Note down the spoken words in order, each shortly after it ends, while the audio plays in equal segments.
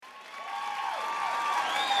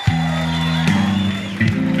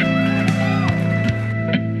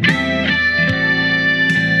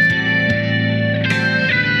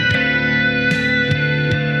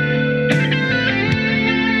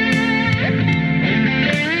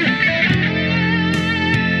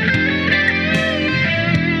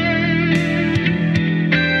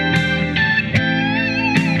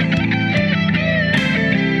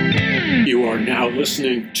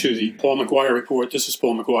listening to the Paul McGUIRE Report. This is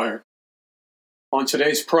Paul McGUIRE. On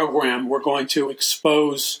today's program, we're going to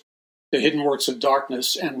expose the hidden works of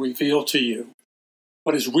darkness and reveal to you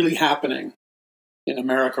what is really happening in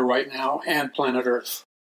America right now and planet Earth.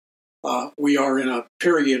 We are in a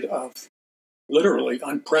period of literally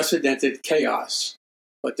unprecedented chaos,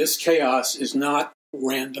 but this chaos is not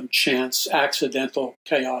random chance, accidental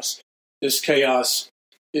chaos. This chaos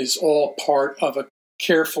is all part of a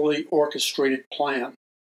carefully orchestrated plan.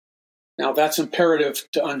 Now, that's imperative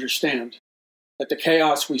to understand, that the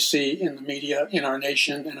chaos we see in the media, in our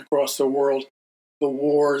nation, and across the world, the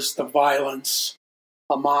wars, the violence,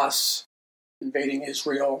 Hamas invading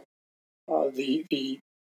Israel, the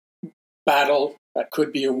battle that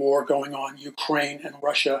could be a war going on, Ukraine and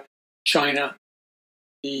Russia, China,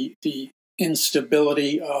 the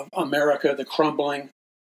instability of America, the crumbling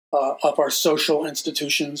of our social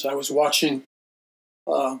institutions. I was watching,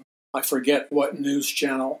 I forget what news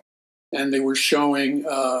channel, and they were showing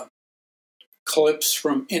clips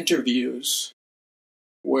from interviews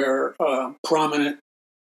where prominent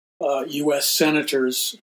U.S.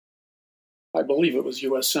 senators, I believe it was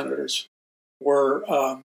U.S. senators,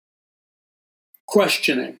 were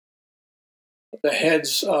questioning the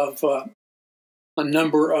heads of a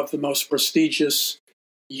number of the most prestigious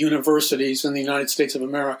universities in the United States of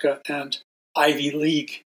America and Ivy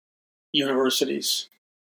League universities,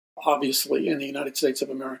 obviously in the United States of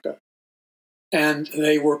America. And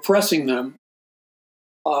they were pressing them.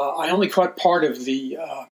 I only caught part of the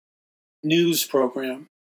news program,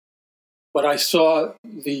 but I saw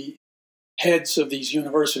the heads of these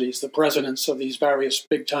universities, the presidents of these various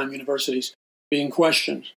big-time universities, being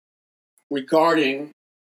questioned regarding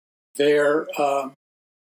their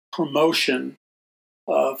promotion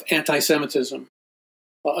of anti-Semitism,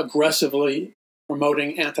 aggressively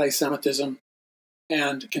promoting anti-Semitism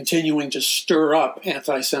and continuing to stir up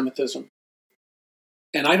anti-Semitism.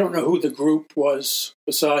 And I don't know who the group was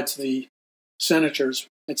besides the senators.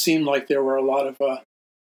 It seemed like there were a lot of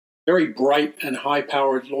very bright and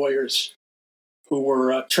high-powered lawyers who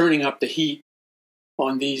were turning up the heat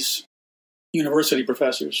on these university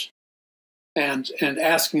professors and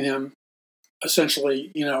asking them,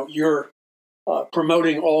 essentially, you're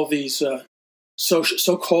promoting all these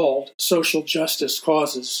so-called social justice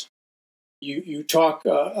causes. You talk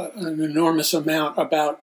an enormous amount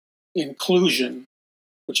about inclusion,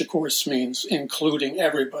 which of course means including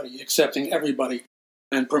everybody, accepting everybody,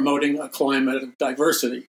 and promoting a climate of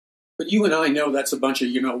diversity. But you and I know that's a bunch of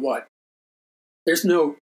you-know-what. There's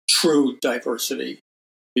no true diversity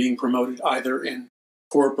being promoted either in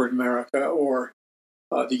corporate America or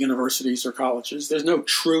the universities or colleges. There's no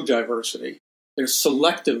true diversity. There's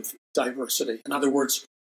selective diversity. In other words,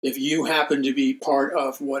 if you happen to be part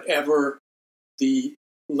of whatever the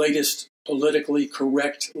latest politically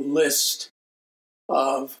correct list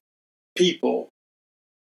of people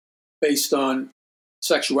based on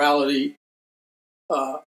sexuality,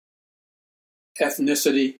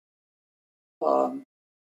 ethnicity,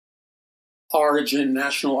 origin,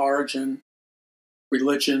 national origin,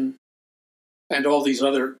 religion, and all these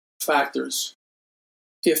other factors.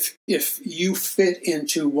 If you fit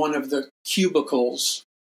into one of the cubicles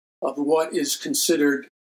of what is considered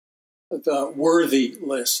the worthy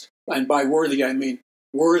list, and by worthy I mean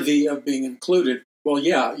worthy of being included, well,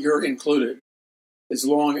 yeah, you're included, as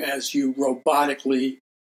long as you robotically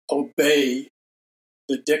obey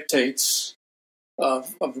the dictates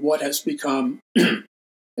of what has become an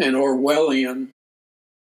Orwellian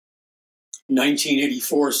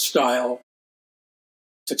 1984 style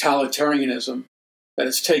totalitarianism that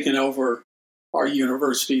has taken over our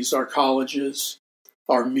universities, our colleges,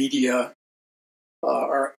 our media,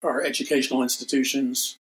 our educational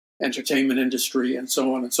institutions, entertainment industry, and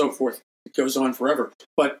so on and so forth. It goes on forever.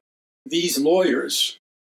 But these lawyers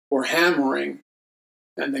were hammering,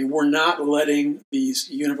 and they were not letting these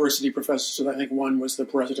university professors, I think one was the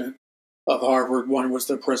president of Harvard, one was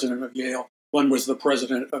the president of Yale, one was the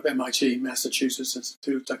president of MIT, Massachusetts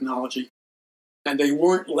Institute of Technology, and they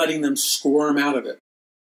weren't letting them squirm out of it.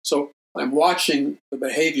 So I'm watching the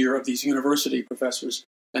behavior of these university professors,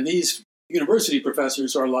 and these university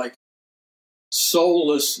professors are like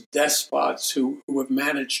soulless despots who have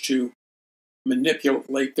managed to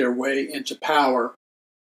manipulate their way into power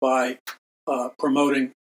by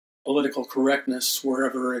promoting political correctness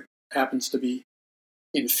wherever it happens to be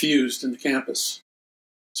infused in the campus.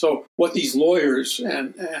 So what these lawyers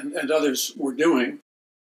and others were doing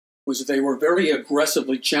was they were very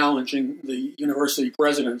aggressively challenging the university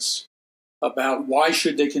presidents about why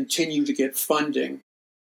should they continue to get funding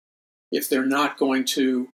if they're not going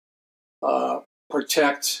to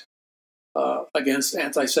protect against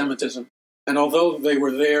anti-Semitism. And although they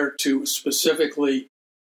were there to specifically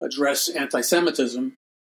address anti-Semitism,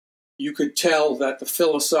 you could tell that the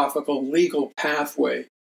philosophical legal pathway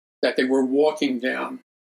that they were walking down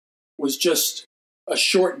was just a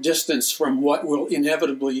short distance from what will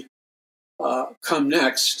inevitably come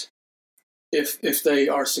next if they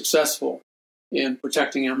are successful in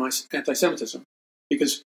protecting anti-Semitism.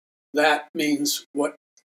 Because that means what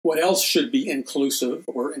else should be inclusive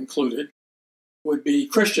or included would be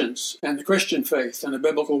Christians and the Christian faith and a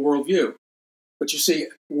biblical worldview. But you see,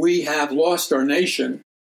 we have lost our nation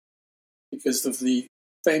because of the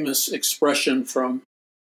famous expression from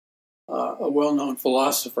a well-known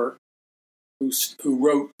philosopher who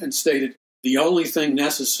wrote and stated, "The only thing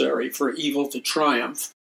necessary for evil to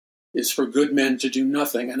triumph is for good men to do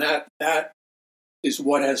nothing." And that is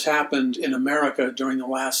what has happened in America during the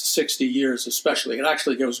last 60 years especially. It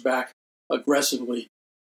actually goes back aggressively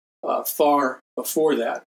far before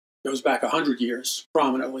that. It goes back 100 years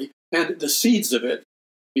prominently. And the seeds of it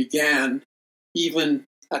began even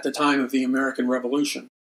at the time of the American Revolution.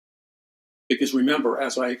 Because remember,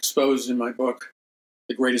 as I exposed in my book,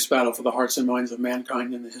 The Greatest Battle for the Hearts and Minds of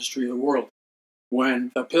Mankind in the History of the World,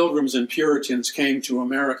 when the Pilgrims and Puritans came to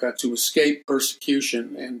America to escape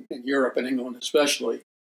persecution in Europe and England especially,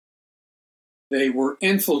 they were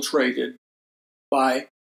infiltrated by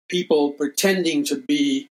people pretending to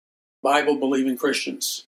be Bible-believing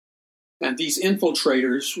Christians. And these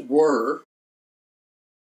infiltrators were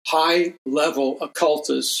high-level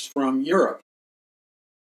occultists from Europe.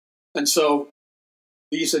 And so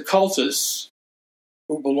these occultists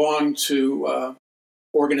who belonged to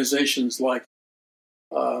organizations like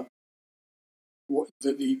the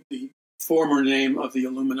former name of the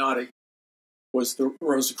Illuminati was the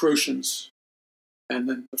Rosicrucians, and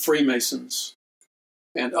then the Freemasons,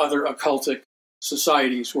 and other occultic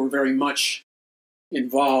societies were very much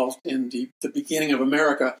involved in the beginning of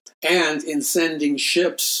America and in sending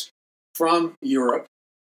ships from Europe,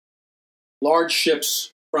 large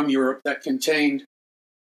ships from Europe that contained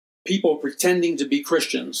people pretending to be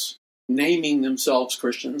Christians, naming themselves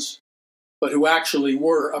Christians, but who actually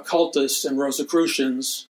were occultists and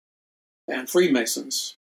Rosicrucians and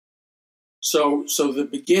Freemasons. So the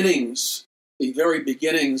beginnings, the very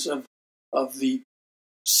beginnings of the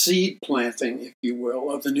seed planting, if you will,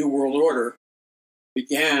 of the New World Order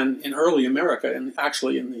began in early America, and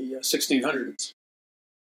actually in the 1600s,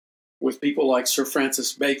 with people like Sir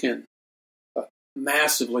Francis Bacon, a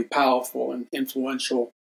massively powerful and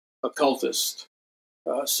influential occultist,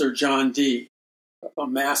 Sir John Dee, a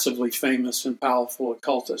massively famous and powerful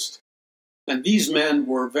occultist. And these men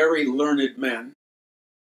were very learned men.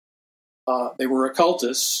 They were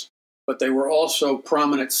occultists, but they were also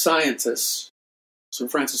prominent scientists. Sir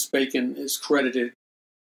Francis Bacon is credited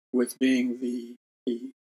with being the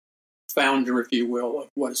founder, if you will, of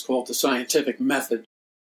what is called the scientific method.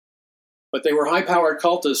 But they were high-powered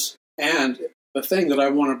cultists, and the thing that I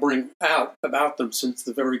want to bring out about them since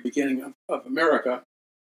the very beginning of America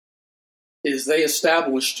is they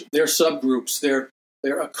established their subgroups,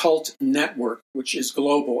 their occult network, which is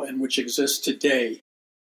global and which exists today.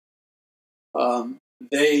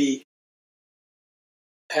 They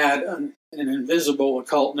had an invisible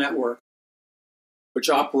occult network which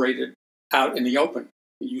operated out in the open.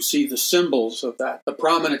 You see the symbols of that, the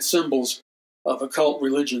prominent symbols of occult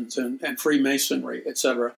religions and Freemasonry,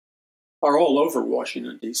 etc., are all over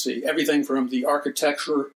Washington, D.C. Everything from the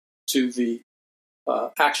architecture to the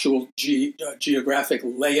actual geographic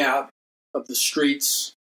layout of the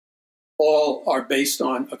streets, all are based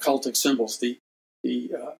on occultic symbols.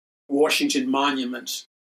 The Washington Monument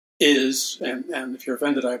is, and if you're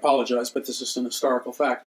offended, I apologize, but this is an historical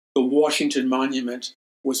fact, the Washington Monument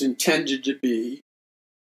was intended to be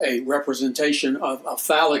a representation of a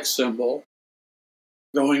phallic symbol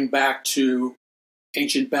going back to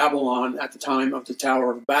ancient Babylon at the time of the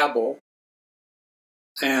Tower of Babel.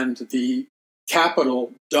 And the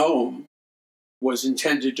Capitol dome was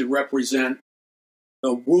intended to represent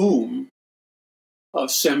the womb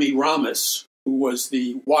of Semiramis, who was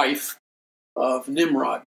the wife of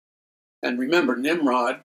Nimrod. And remember,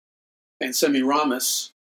 Nimrod and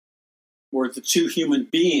Semiramis were the two human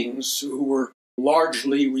beings who were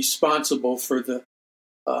largely responsible for the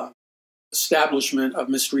establishment of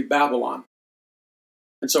Mystery Babylon.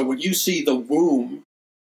 And so when you see the womb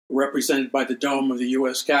represented by the dome of the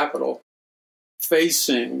U.S. Capitol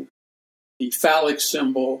facing the phallic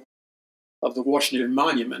symbol of the Washington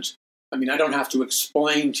Monument, I mean, I don't have to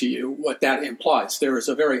explain to you what that implies. There is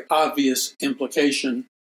a very obvious implication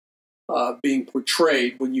being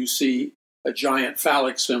portrayed when you see a giant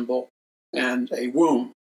phallic symbol and a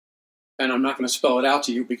womb. And I'm not going to spell it out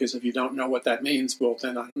to you because if you don't know what that means, well,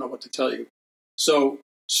 then I don't know what to tell you. So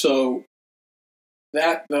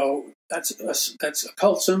that, though, that's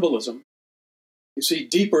occult symbolism. You see,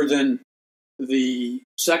 deeper than the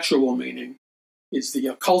sexual meaning is the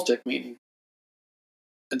occultic meaning.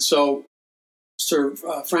 And so Sir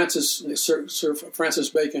Francis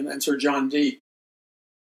Bacon and Sir John Dee,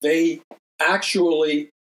 they actually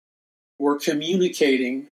were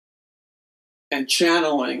communicating and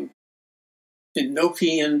channeling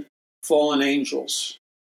Enochian fallen angels.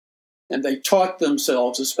 And they taught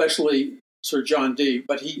themselves, especially Sir John Dee,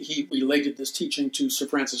 but he related this teaching to Sir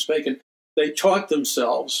Francis Bacon. They taught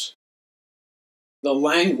themselves the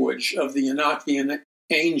language of the Enochian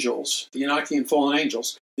angels, the Enochian fallen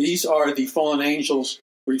angels. These are the fallen angels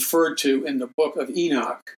referred to in the book of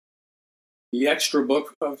Enoch, the extra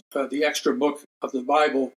book of the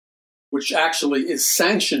Bible, which actually is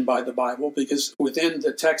sanctioned by the Bible, because within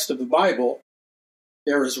the text of the Bible,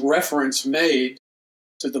 there is reference made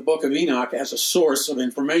to the book of Enoch as a source of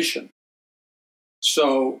information.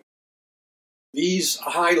 So these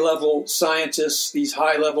high-level scientists, these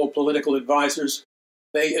high-level political advisors,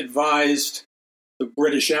 they advised the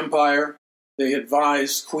British Empire, they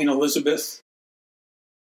advised Queen Elizabeth,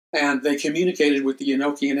 and they communicated with the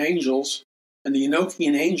Enochian angels. And the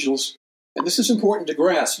Enochian angels, and this is important to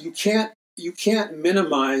grasp, you can't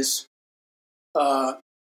minimize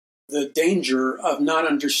the danger of not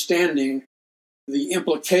understanding the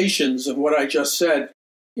implications of what I just said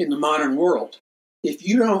in the modern world. If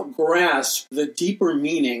you don't grasp the deeper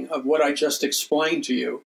meaning of what I just explained to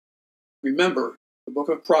you, remember, the book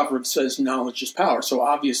of Proverbs says knowledge is power. So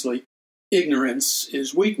obviously, ignorance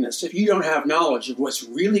is weakness. If you don't have knowledge of what's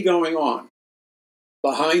really going on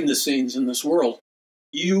behind the scenes in this world,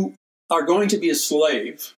 you are going to be a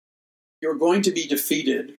slave. You're going to be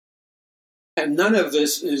defeated. And none of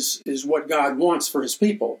this is what God wants for his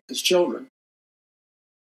people, his children.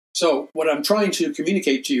 So what I'm trying to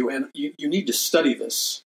communicate to you, and you need to study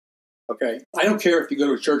this, okay? I don't care if you go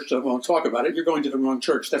to a church that won't talk about it. You're going to the wrong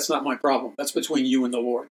church. That's not my problem. That's between you and the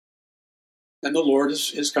Lord. And the Lord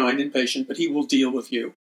is kind and patient, but he will deal with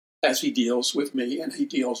you as he deals with me, and he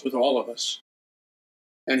deals with all of us.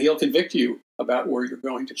 And he'll convict you about where you're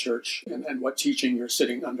going to church and what teaching you're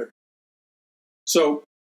sitting under. So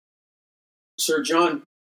Sir John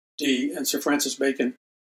Dee and Sir Francis Bacon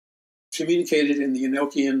communicated in the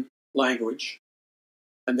Enochian language,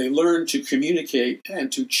 and they learned to communicate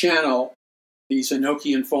and to channel these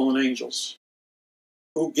Enochian fallen angels.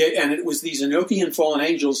 And it was these Enochian fallen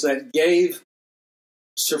angels that gave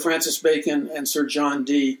Sir Francis Bacon and Sir John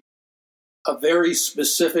Dee a very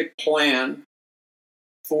specific plan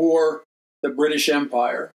for the British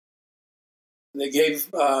Empire. They gave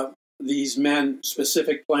these men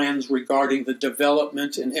specific plans regarding the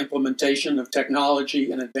development and implementation of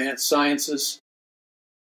technology and advanced sciences.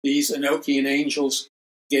 These Enochian angels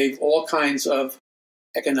gave all kinds of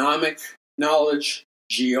economic knowledge,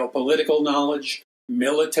 geopolitical knowledge,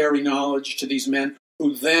 military knowledge to these men,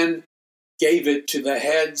 who then gave it to the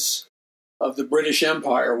heads of the British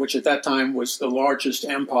Empire, which at that time was the largest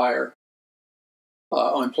empire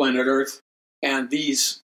on planet Earth. And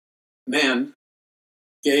these men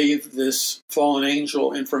gave this fallen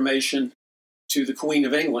angel information to the Queen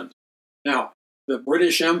of England. Now, the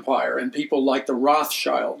British Empire and people like the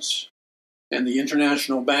Rothschilds and the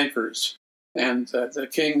international bankers and the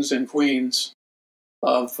kings and queens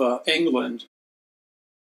of England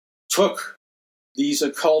took these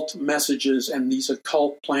occult messages and these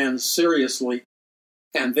occult plans seriously,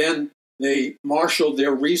 and then they marshaled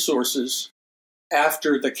their resources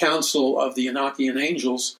after the Council of the Enochian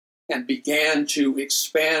Angels and began to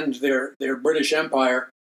expand their British Empire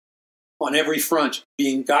on every front,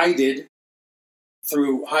 being guided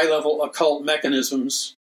through high-level occult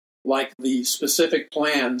mechanisms like the specific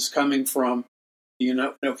plans coming from the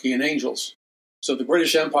Enochian Angels. So the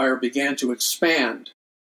British Empire began to expand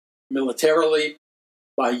militarily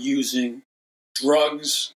by using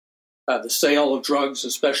drugs, the sale of drugs,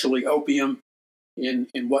 especially opium, in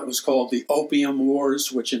what was called the Opium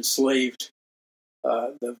Wars, which enslaved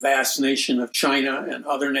the vast nation of China and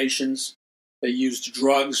other nations. They used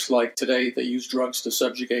drugs, like today they use drugs to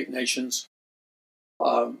subjugate nations.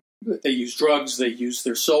 They used drugs, they used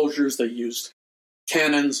their soldiers, they used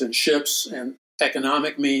cannons and ships and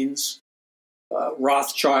economic means.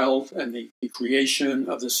 Rothschild and the creation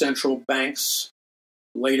of the central banks,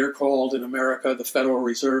 later called in America the Federal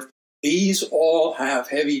Reserve, these all have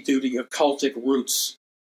heavy-duty occultic roots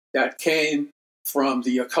that came from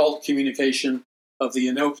the occult communication of the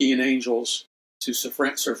Enochian angels to Sir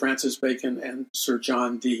Francis Bacon and Sir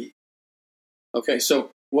John Dee. Okay, so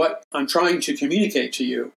what I'm trying to communicate to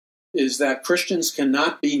you is that Christians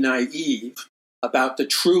cannot be naive about the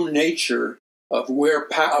true nature of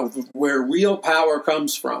where real power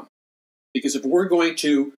comes from. Because if we're going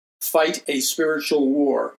to fight a spiritual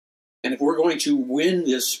war, and if we're going to win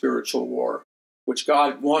this spiritual war, which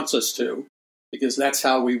God wants us to, because that's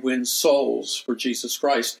how we win souls for Jesus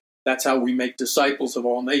Christ, that's how we make disciples of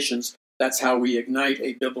all nations, that's how we ignite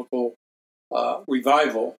a biblical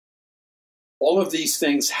revival. All of these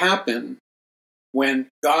things happen when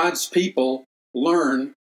God's people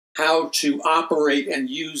learn how to operate and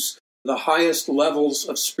use the highest levels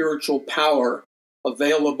of spiritual power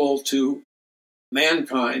available to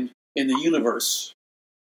mankind in the universe.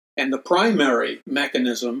 And the primary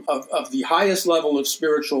mechanism of the highest level of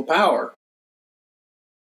spiritual power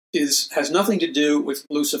has nothing to do with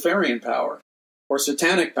Luciferian power, or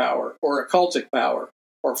satanic power, or occultic power,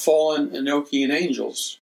 or fallen Enochian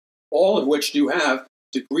angels, all of which do have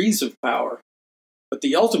degrees of power. But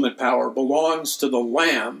the ultimate power belongs to the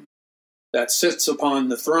Lamb that sits upon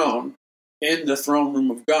the throne in the throne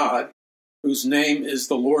room of God, whose name is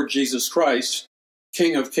the Lord Jesus Christ,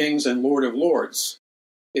 King of kings and Lord of lords.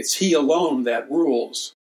 It's he alone that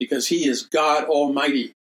rules, because he is God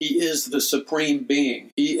Almighty. He is the supreme being.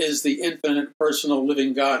 He is the infinite personal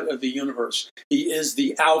living God of the universe. He is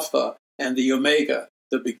the Alpha and the Omega,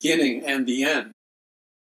 the beginning and the end.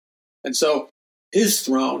 And so his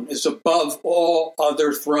throne is above all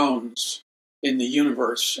other thrones in the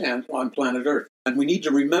universe and on planet Earth. And we need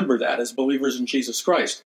to remember that as believers in Jesus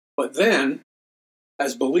Christ. But then,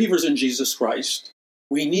 as believers in Jesus Christ,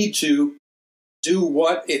 we need to do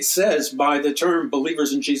what it says by the term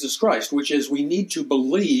believers in Jesus Christ, which is we need to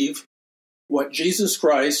believe what Jesus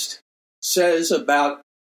Christ says about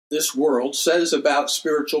this world, says about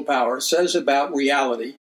spiritual power, says about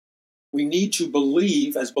reality. We need to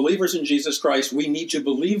believe, as believers in Jesus Christ, we need to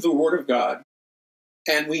believe the Word of God,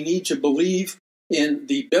 and we need to believe in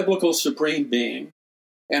the biblical supreme being,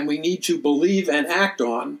 and we need to believe and act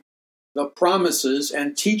on the promises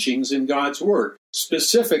and teachings in God's Word,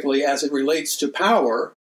 specifically as it relates to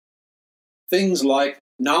power, things like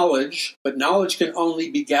knowledge, but knowledge can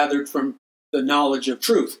only be gathered from the knowledge of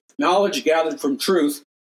truth. Knowledge gathered from truth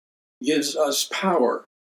gives us power.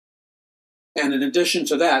 And in addition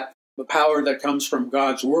to that, the power that comes from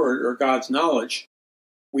God's Word or God's knowledge,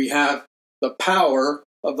 we have the power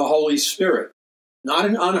of the Holy Spirit. Not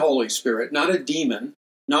an unholy spirit, not a demon,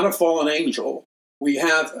 not a fallen angel. We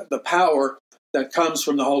have the power that comes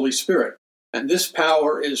from the Holy Spirit. And this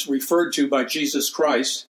power is referred to by Jesus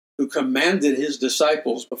Christ, who commanded his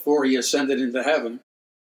disciples before he ascended into heaven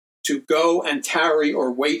to go and tarry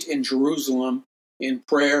or wait in Jerusalem in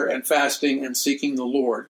prayer and fasting and seeking the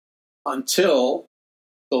Lord until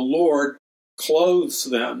the Lord clothes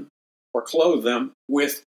them or clothe them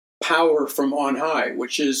with power from on high,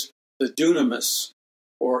 which is the dunamis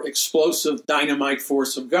or explosive dynamite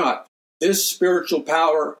force of God. This spiritual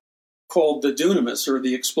power called the dunamis, or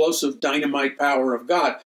the explosive dynamite power of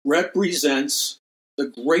God, represents the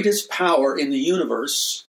greatest power in the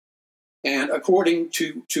universe. And according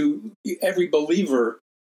to every believer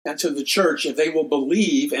and to the church, if they will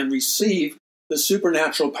believe and receive the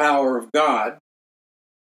supernatural power of God,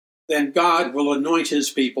 then God will anoint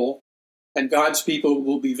his people, and God's people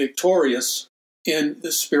will be victorious in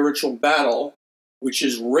the spiritual battle, which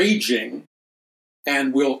is raging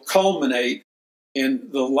and will culminate in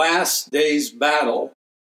the last day's battle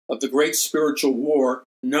of the great spiritual war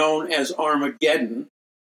known as Armageddon,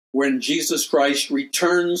 when Jesus Christ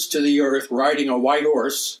returns to the earth riding a white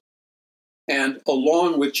horse, and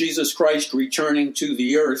along with Jesus Christ returning to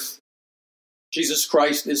the earth, Jesus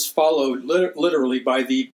Christ is followed literally by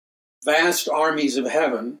the vast armies of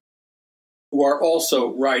heaven who are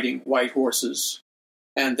also riding white horses,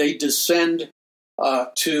 and they descend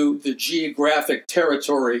to the geographic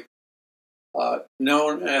territory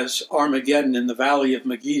known as Armageddon in the valley of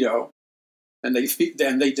Megiddo, and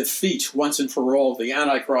they defeat once and for all the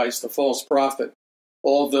Antichrist, the false prophet,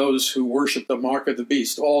 all those who worship the mark of the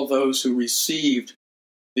beast, all those who received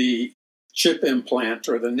the chip implant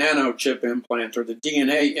or the nanochip implant or the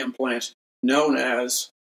DNA implant known as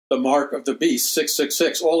the mark of the beast,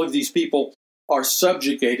 666. All of these people are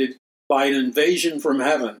subjugated by an invasion from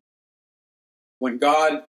heaven when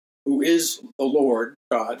God, who is the Lord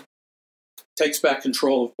God, takes back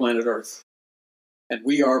control of planet Earth. And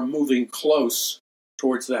we are moving close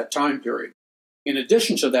towards that time period. In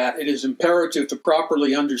addition to that, it is imperative to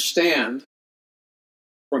properly understand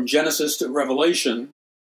from Genesis to Revelation,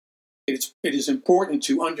 it is important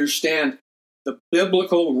to understand the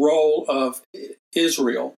biblical role of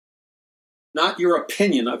Israel, not your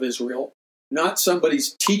opinion of Israel, not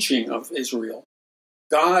somebody's teaching of Israel.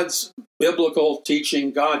 God's biblical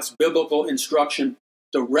teaching, God's biblical instruction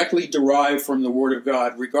directly derived from the Word of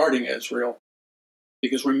God regarding Israel.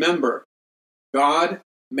 Because remember, God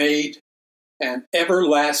made an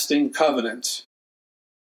everlasting covenant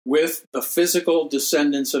with the physical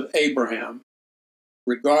descendants of Abraham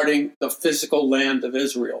regarding the physical land of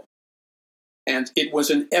Israel. And it was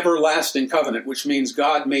an everlasting covenant, which means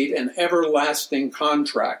God made an everlasting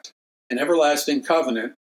contract, an everlasting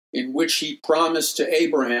covenant in which he promised to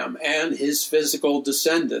Abraham and his physical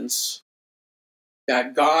descendants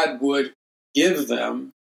that God would give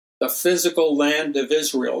them the physical land of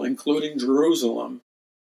Israel, including Jerusalem,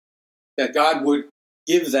 that God would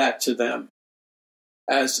give that to them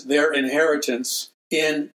as their inheritance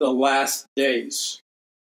in the last days.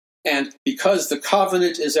 And because the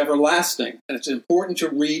covenant is everlasting, and it's important to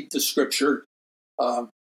read the scripture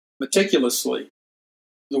meticulously,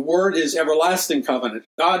 the word is everlasting covenant.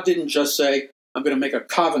 God didn't just say, I'm going to make a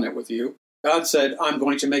covenant with you. God said, I'm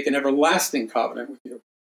going to make an everlasting covenant with you.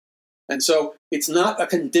 And so it's not a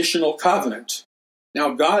conditional covenant.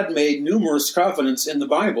 Now, God made numerous covenants in the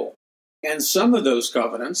Bible, and some of those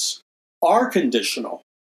covenants are conditional.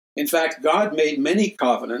 In fact, God made many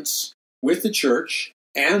covenants with the church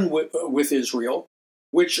and with Israel,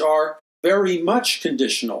 which are very much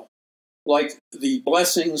conditional, like the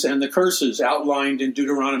blessings and the curses outlined in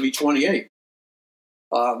Deuteronomy 28.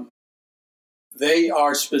 They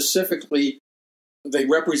are specifically, they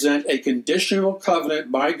represent a conditional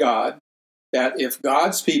covenant by God that if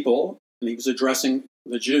God's people, and he was addressing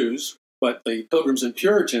the Jews, but the Pilgrims and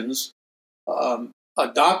Puritans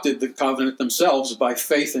adopted the covenant themselves by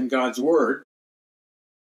faith in God's word.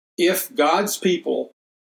 If God's people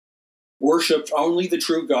worshipped only the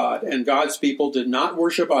true God, and God's people did not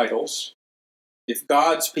worship idols, if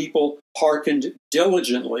God's people hearkened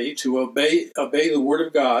diligently to obey the word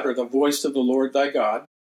of God or the voice of the Lord thy God,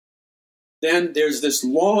 then there's this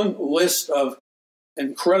long list of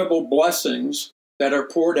incredible blessings that are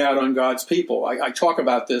poured out on God's people. I talk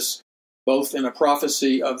about this both in A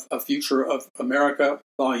Prophecy of a Future of America,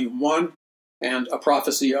 Volume 1, and A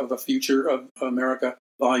Prophecy of the Future of America,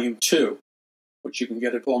 Volume 2, which you can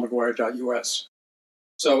get at paulmcguire.us.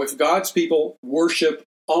 So if God's people worship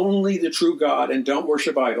only the true God and don't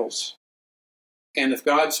worship idols, and if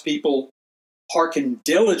God's people hearken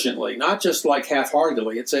diligently, not just like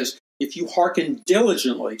half-heartedly, it says, if you hearken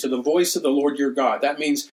diligently to the voice of the Lord your God, that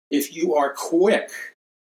means if you are quick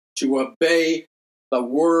to obey the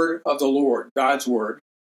word of the Lord, God's word,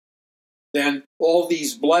 then all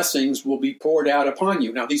these blessings will be poured out upon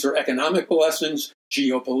you. Now, these are economic blessings,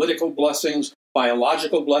 geopolitical blessings,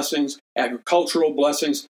 biological blessings, agricultural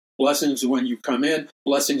blessings, blessings when you come in,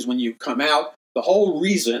 blessings when you come out. The whole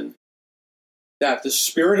reason that the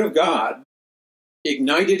Spirit of God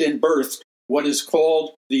ignited and birthed what is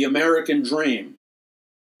called the American dream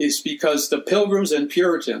is because the Pilgrims and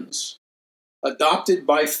Puritans adopted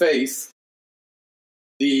by faith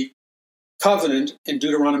the covenant in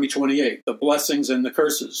Deuteronomy 28, the blessings and the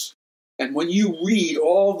curses. And when you read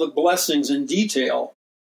all the blessings in detail,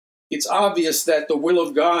 it's obvious that the will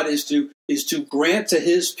of God is to grant to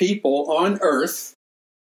his people on earth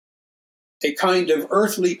a kind of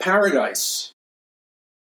earthly paradise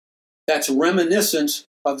that's reminiscent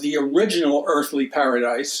of the original earthly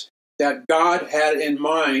paradise that God had in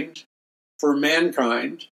mind for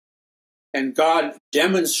mankind, and God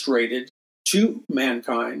demonstrated to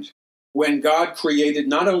mankind when God created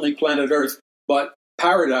not only planet Earth, but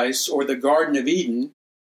paradise, or the Garden of Eden,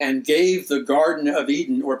 and gave the Garden of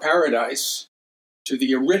Eden, or paradise, to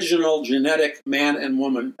the original genetic man and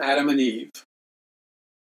woman, Adam and Eve,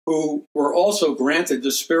 who were also granted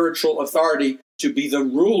the spiritual authority to be the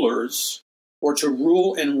rulers, or to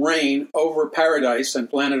rule and reign over paradise and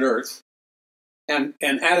planet Earth. And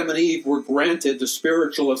Adam and Eve were granted the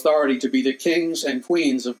spiritual authority to be the kings and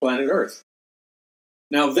queens of planet Earth.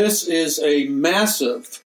 Now, this is a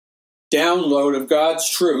massive download of God's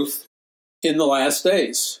truth in the last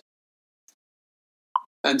days.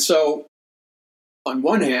 And so, on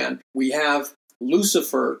one hand, we have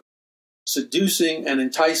Lucifer seducing and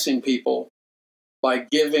enticing people by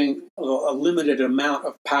giving a limited amount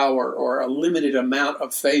of power or a limited amount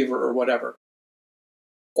of favor or whatever,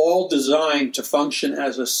 all designed to function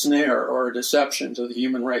as a snare or a deception to the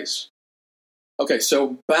human race. Okay,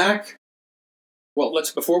 so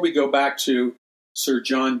before we go back to Sir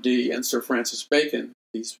John Dee and Sir Francis Bacon,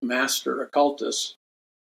 these master occultists,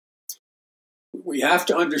 we have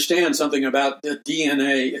to understand something about the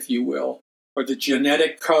DNA, if you will, or the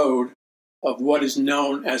genetic code of what is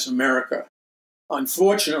known as America.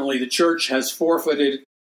 Unfortunately, the church has forfeited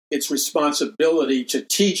its responsibility to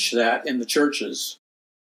teach that in the churches.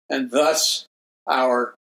 And thus,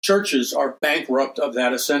 our churches are bankrupt of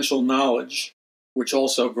that essential knowledge, which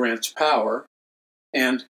also grants power.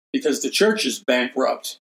 And because the church is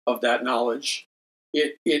bankrupt of that knowledge,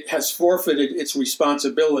 it has forfeited its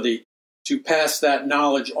responsibility to pass that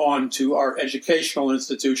knowledge on to our educational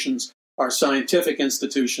institutions, our scientific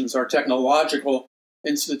institutions, our technological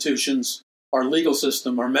institutions, our legal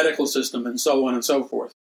system, our medical system, and so on and so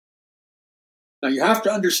forth. Now, you have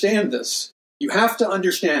to understand this. You have to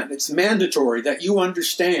understand. It's mandatory that you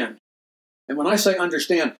understand. And when I say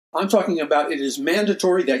understand, I'm talking about it is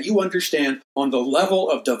mandatory that you understand on the level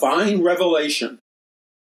of divine revelation,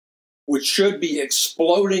 which should be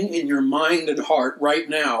exploding in your mind and heart right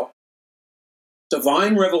now.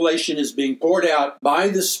 Divine revelation is being poured out by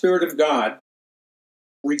the Spirit of God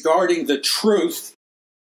regarding the truth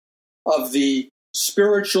of the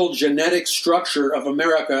spiritual genetic structure of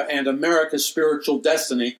America and America's spiritual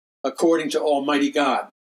destiny according to Almighty God.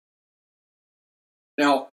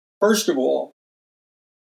 Now, first of all,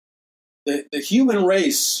 the human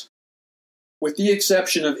race, with the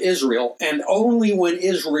exception of Israel, and only when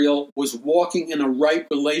Israel was walking in a right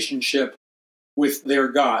relationship with their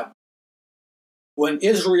God, when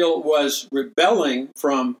Israel was rebelling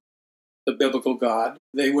from the biblical God,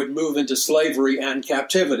 they would move into slavery and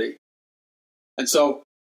captivity. And so,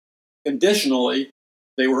 conditionally,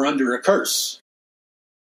 they were under a curse.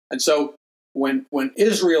 And so, when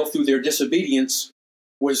Israel, through their disobedience,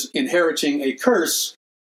 was inheriting a curse,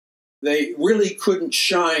 they really couldn't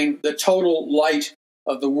shine the total light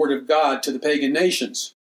of the Word of God to the pagan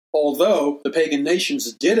nations. Although the pagan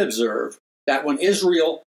nations did observe that when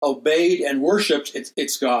Israel obeyed and worshipped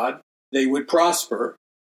its God, they would prosper.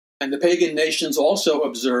 And the pagan nations also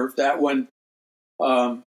observed that when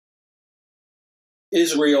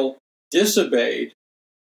Israel disobeyed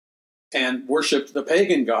and worshipped the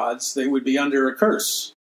pagan gods, they would be under a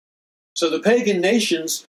curse. So the pagan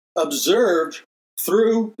nations observed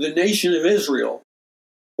through the nation of Israel,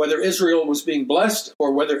 whether Israel was being blessed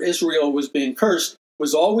or whether Israel was being cursed,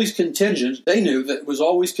 was always contingent. They knew that it was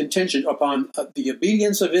always contingent upon the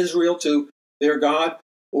obedience of Israel to their God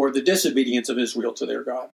or the disobedience of Israel to their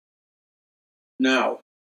God. Now,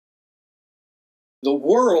 the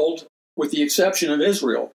world, with the exception of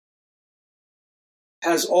Israel,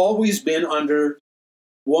 has always been under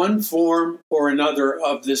one form or another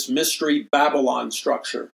of this mystery Babylon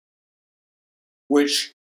structure,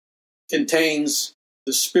 which contains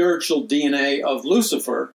the spiritual DNA of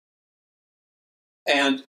Lucifer,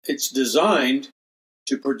 and it's designed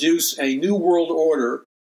to produce a new world order,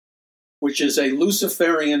 which is a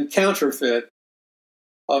Luciferian counterfeit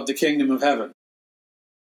of the kingdom of heaven.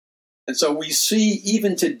 And so we see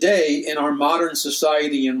even today in our modern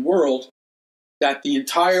society and world that the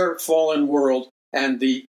entire fallen world and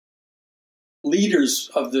the leaders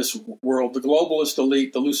of this world, the globalist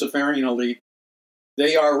elite, the Luciferian elite,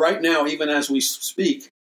 they are right now, even as we speak,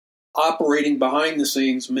 operating behind the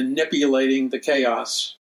scenes, manipulating the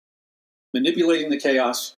chaos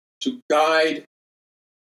to guide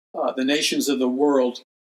the nations of the world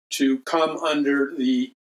to come under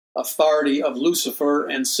the authority of Lucifer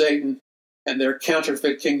and Satan and their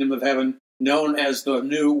counterfeit kingdom of heaven, known as the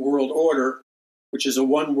New World Order, which is a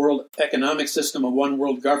one-world economic system, a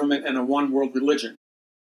one-world government, and a one-world religion.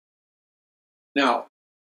 Now,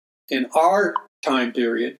 in our time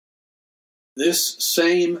period, this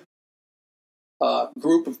same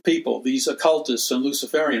group of people, these occultists and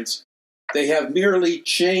Luciferians, they have merely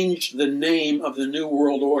changed the name of the New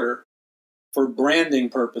World Order for branding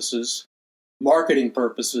purposes, marketing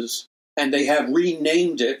purposes, and they have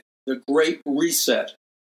renamed it the Great Reset.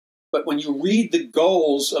 But when you read the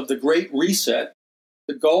goals of the Great Reset,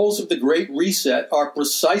 the goals of the Great Reset are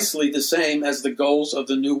precisely the same as the goals of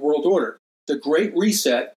the New World Order. The Great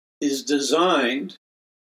Reset is designed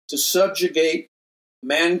to subjugate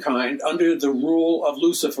mankind under the rule of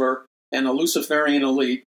Lucifer and a Luciferian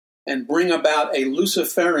elite and bring about a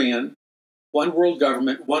Luciferian one world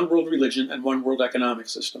government, one world religion, and one world economic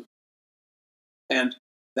system. And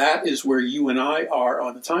that is where you and I are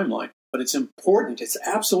on the timeline. But it's important, it's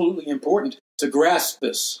absolutely important to grasp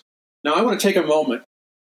this. Now, I want to take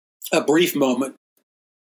a brief moment,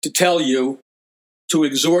 to tell you, to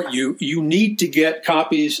exhort you, you need to get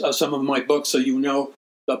copies of some of my books so you know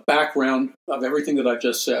the background of everything that I've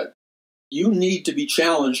just said. You need to be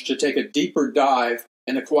challenged to take a deeper dive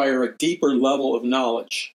and acquire a deeper level of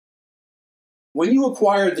knowledge. When you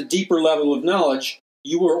acquire the deeper level of knowledge,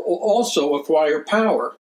 you will also acquire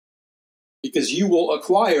power, because you will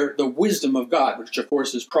acquire the wisdom of God, which of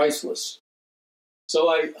course is priceless. So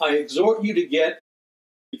I exhort you to get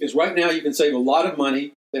Because right now you can save a lot of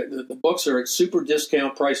money. The books are at super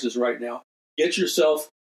discount prices right now. Get yourself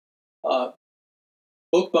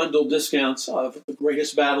book bundle discounts of The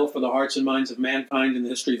Greatest Battle for the Hearts and Minds of Mankind in the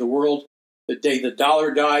History of the World, The Day the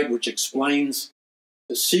Dollar Died, which explains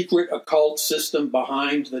the secret occult system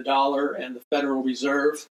behind the dollar and the Federal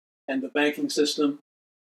Reserve and the banking system,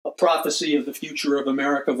 A Prophecy of the Future of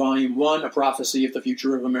America, Volume 1, A Prophecy of the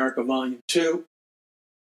Future of America, Volume 2,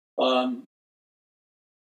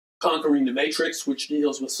 Conquering the Matrix, which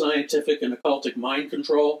deals with scientific and occultic mind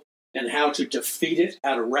control and how to defeat it,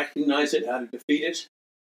 how to recognize it, how to defeat it,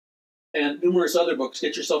 and numerous other books.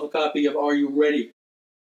 Get yourself a copy of Are You Ready?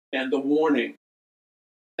 And The Warning,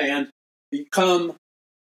 and become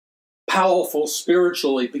powerful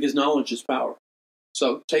spiritually, because knowledge is power.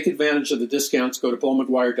 So take advantage of the discounts. Go to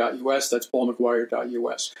paulmcguire.us. That's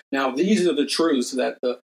paulmcguire.us. Now, these are the truths that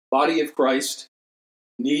the body of Christ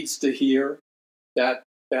needs to hear, that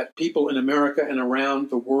people in America and around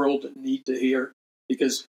the world need to hear,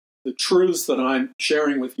 because the truths that I'm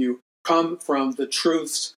sharing with you come from the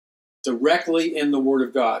truths directly in the Word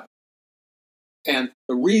of God. And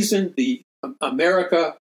the reason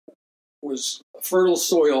America was fertile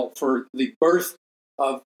soil for the birth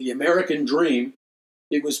of the American dream,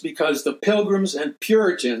 it was because the Pilgrims and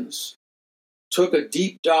Puritans took a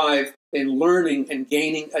deep dive in learning and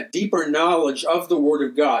gaining a deeper knowledge of the Word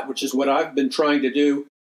of God, which is what I've been trying to do,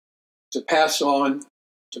 to pass on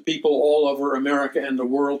to people all over America and the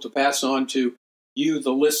world, to pass on to you,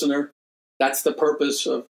 the listener. That's the purpose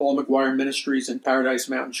of Paul McGUIRE Ministries and Paradise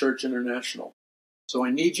Mountain Church International. So I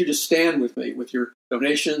need you to stand with me with your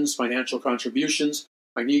donations, financial contributions.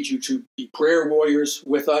 I need you to be prayer warriors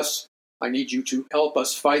with us. I need you to help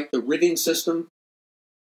us fight the rigging system.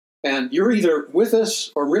 And you're either with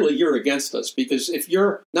us or really you're against us, because if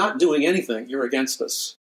you're not doing anything, you're against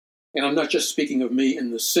us. And I'm not just speaking of me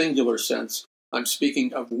in the singular sense. I'm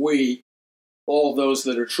speaking of we, all those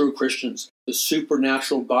that are true Christians, the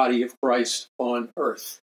supernatural body of Christ on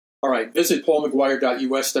earth. All right, visit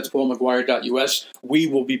paulmcguire.us. That's paulmcguire.us. We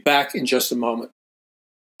will be back in just a moment.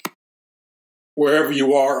 Wherever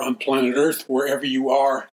you are on planet Earth, wherever you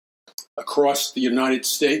are across the United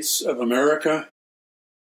States of America,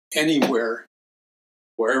 anywhere,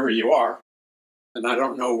 wherever you are, and I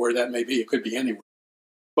don't know where that may be, it could be anywhere.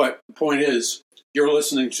 But the point is, you're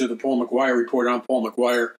listening to the Paul McGUIRE Report. I'm Paul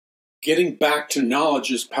McGUIRE. Getting back to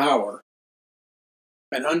knowledge is power,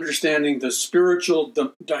 and understanding the spiritual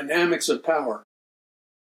dynamics of power,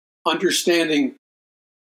 understanding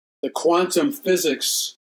the quantum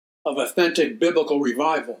physics of authentic biblical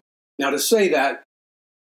revival. Now, to say that,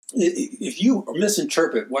 if you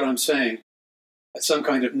misinterpret what I'm saying as some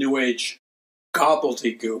kind of New Age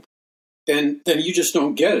gobbledygook, then you just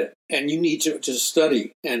don't get it. And you need to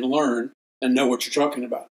study and learn and know what you're talking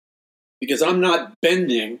about. Because I'm not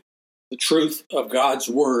bending the truth of God's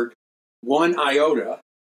Word one iota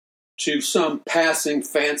to some passing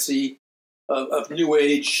fancy of New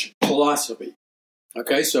Age philosophy.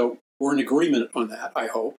 Okay, so we're in agreement on that, I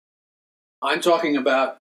hope. I'm talking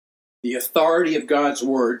about the authority of God's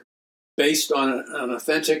Word based on an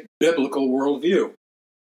authentic biblical worldview.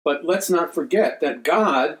 But let's not forget that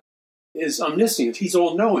God is omniscient. He's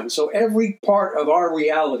all-knowing. So every part of our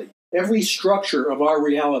reality, every structure of our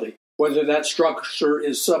reality, whether that structure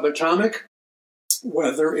is subatomic,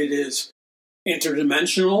 whether it is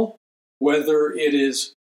interdimensional, whether it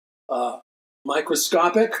is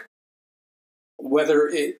microscopic, whether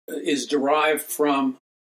it is derived from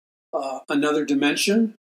another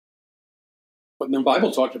dimension. But the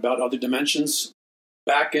Bible talked about other dimensions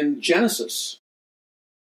back in Genesis.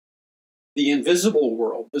 The invisible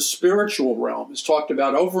world, the spiritual realm, is talked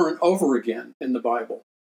about over and over again in the Bible.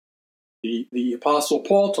 The Apostle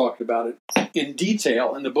Paul talked about it in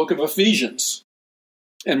detail in the book of Ephesians.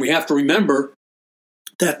 And we have to remember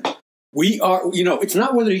that we are, it's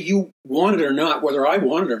not whether you want it or not, whether I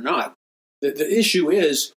want it or not. The issue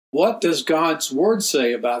is, what does God's Word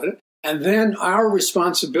say about it? And then our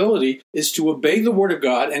responsibility is to obey the Word of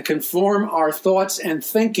God and conform our thoughts and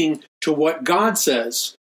thinking to what God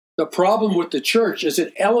says. The problem with the church is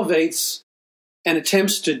it elevates and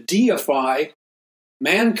attempts to deify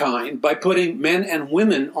mankind by putting men and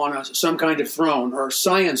women on some kind of throne, or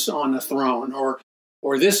science on a throne, or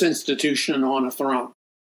this institution on a throne.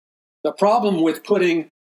 The problem with putting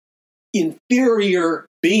inferior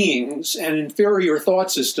beings and inferior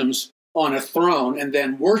thought systems on a throne and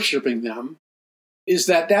then worshiping them is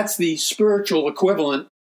that that's the spiritual equivalent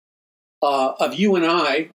of you and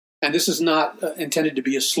I. And this is not intended to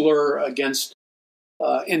be a slur against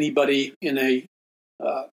anybody in a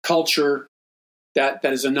culture that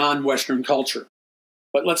is a non-Western culture.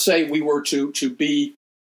 But let's say we were to be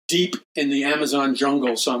deep in the Amazon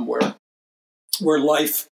jungle somewhere, where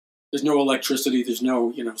there's no electricity, there's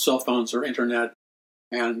no cell phones or internet,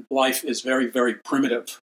 and life is very, very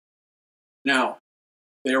primitive. Now,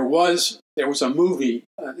 there was a movie,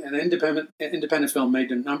 an independent film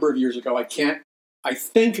made a number of years ago. I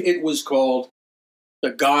think it was called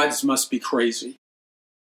 "The Gods Must Be Crazy,"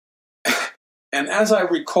 and as I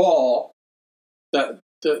recall,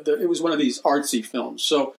 it was one of these artsy films.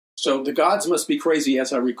 So "The Gods Must Be Crazy,"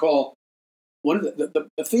 as I recall, one of the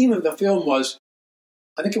theme of the film was,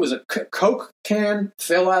 I think it was a Coke can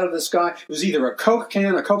fell out of the sky. It was either a Coke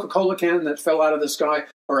can, a Coca-Cola can that fell out of the sky,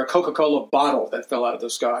 or a Coca-Cola bottle that fell out of the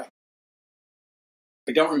sky.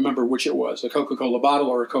 I don't remember which it was, a Coca-Cola bottle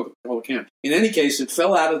or a Coca-Cola can. In any case, it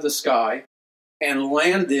fell out of the sky and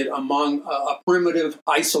landed among a primitive,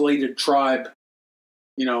 isolated tribe,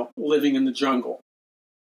 living in the jungle.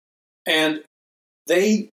 And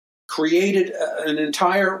they created an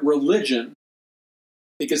entire religion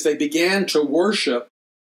because they began to worship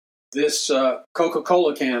this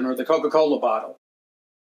Coca-Cola can or the Coca-Cola bottle.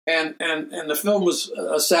 And the film was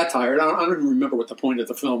a satire. I don't even remember what the point of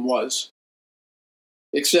the film was,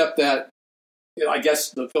 except that I guess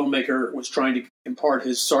the filmmaker was trying to impart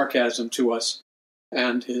his sarcasm to us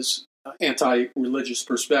and his anti-religious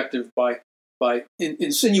perspective by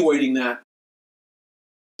insinuating that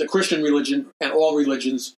the Christian religion and all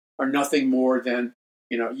religions are nothing more than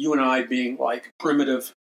you and I being like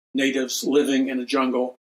primitive natives living in a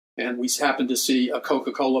jungle, and we happen to see a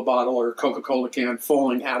Coca-Cola bottle or a Coca-Cola can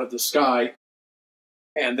falling out of the sky,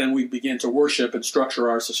 and then we begin to worship and structure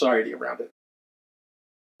our society around it.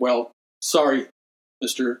 Well, sorry,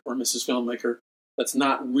 Mr. or Mrs. Filmmaker, that's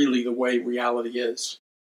not really the way reality is.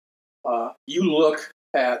 You look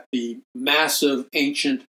at the massive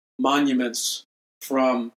ancient monuments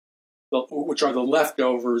which are the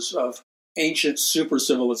leftovers of ancient super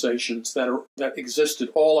civilizations that existed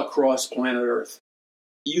all across planet Earth.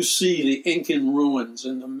 You see the Incan ruins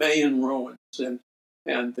and the Mayan ruins and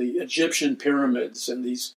the Egyptian pyramids and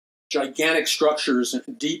these gigantic structures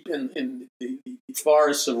deep in the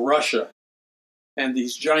forests of Russia, and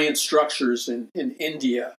these giant structures in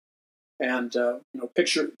India, and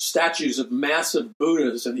picture statues of massive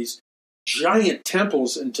Buddhas and these giant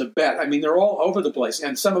temples in Tibet. I mean, they're all over the place,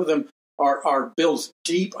 and some of them are built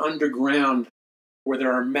deep underground, where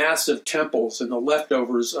there are massive temples and the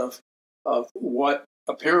leftovers of what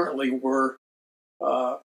apparently were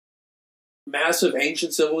massive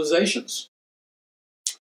ancient civilizations.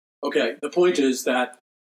 Okay, the point is that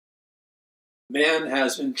man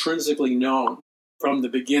has intrinsically known from the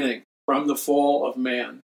beginning, from the fall of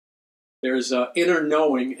man, there's an inner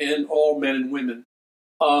knowing in all men and women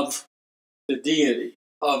of the deity,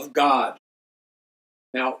 of God.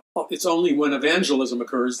 Now, it's only when evangelism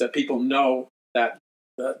occurs that people know that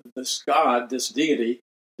this God, this deity,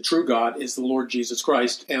 the true God, is the Lord Jesus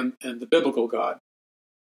Christ and the biblical God.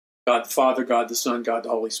 God the Father, God the Son, God the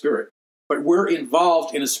Holy Spirit. But we're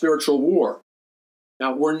involved in a spiritual war.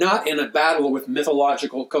 Now, we're not in a battle with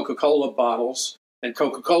mythological Coca-Cola bottles and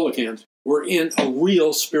Coca-Cola cans. We're in a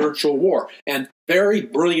real spiritual war. And very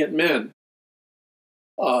brilliant men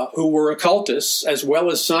who were occultists, as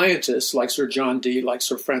well as scientists like Sir John Dee, like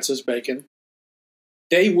Sir Francis Bacon,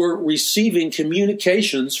 they were receiving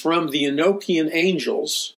communications from the Enochian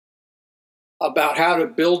angels about how to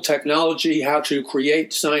build technology, how to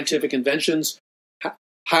create scientific inventions,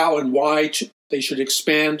 how and why they should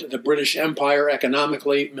expand the British Empire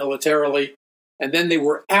economically, militarily, and then they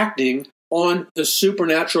were acting on the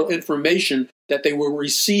supernatural information that they were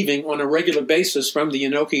receiving on a regular basis from the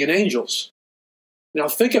Enochian angels. Now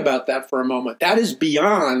think about that for a moment. That is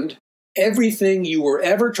beyond everything you were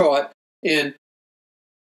ever taught in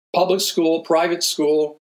public school, private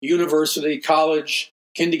school, university, college,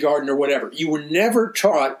 kindergarten, or whatever. You were never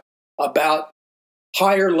taught about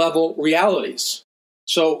higher level realities.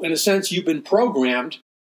 So in a sense, you've been programmed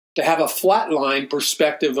to have a flatline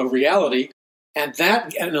perspective of reality, and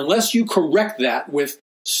unless you correct that with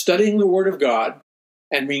studying the Word of God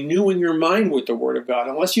and renewing your mind with the Word of God,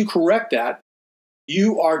 unless you correct that,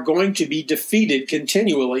 you are going to be defeated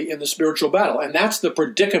continually in the spiritual battle. And that's the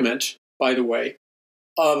predicament, by the way,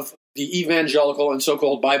 of the evangelical and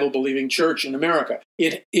so-called Bible-believing church in America.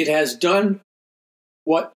 It has done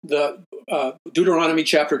what the Deuteronomy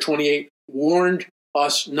chapter 28 warned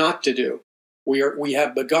us not to do. We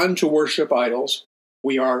have begun to worship idols.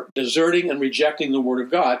 We are deserting and rejecting the Word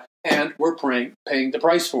of God, and we're paying the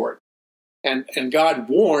price for it. And God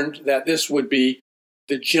warned that this would be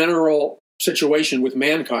the general situation with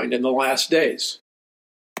mankind in the last days.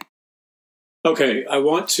 Okay, I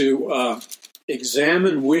want to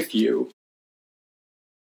examine with you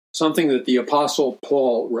something that the Apostle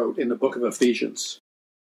Paul wrote in the book of Ephesians,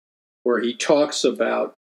 where he talks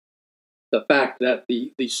about the fact that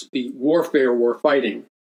the warfare we're fighting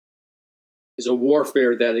is a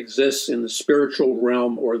warfare that exists in the spiritual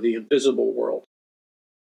realm or the invisible world.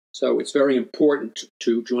 So it's very important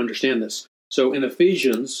to understand this. So in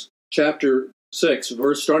Ephesians chapter 6,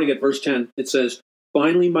 starting at verse 10, it says,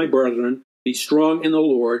 "Finally, my brethren, be strong in the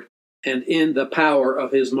Lord and in the power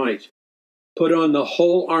of his might. Put on the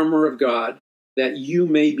whole armor of God, that you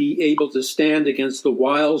may be able to stand against the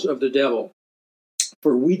wiles of the devil.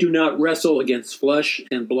 For we do not wrestle against flesh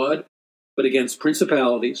and blood, but against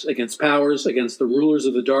principalities, against powers, against the rulers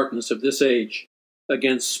of the darkness of this age,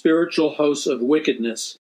 against spiritual hosts of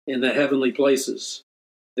wickedness in the heavenly places.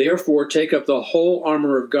 Therefore take up the whole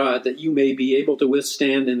armor of God, that you may be able to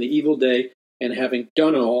withstand in the evil day, and having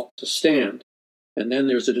done all, to stand." And then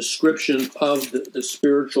there's a description of the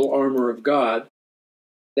spiritual armor of God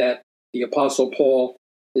that the Apostle Paul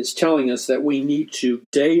is telling us that we need to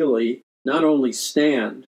daily not only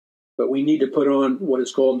stand, but we need to put on what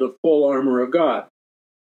is called the full armor of God,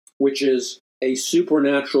 which is a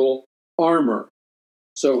supernatural armor.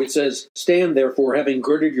 So it says, "Stand therefore, having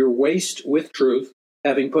girded your waist with truth,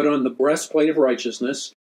 having put on the breastplate of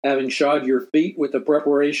righteousness, having shod your feet with the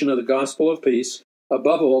preparation of the gospel of peace,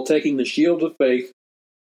 above all, taking the shield of faith,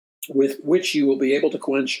 with which you will be able to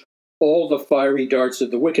quench all the fiery darts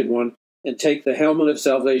of the wicked one, and take the helmet of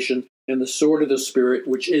salvation and the sword of the Spirit,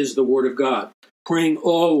 which is the word of God, praying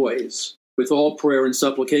always with all prayer and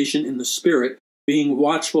supplication in the Spirit, being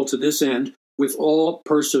watchful to this end, with all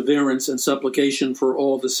perseverance and supplication for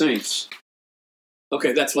all the saints."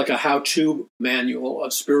 Okay, that's like a how-to manual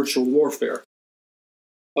of spiritual warfare.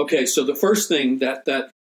 Okay, so the first thing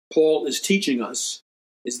that Paul is teaching us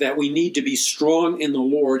is that we need to be strong in the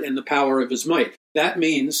Lord and the power of his might. That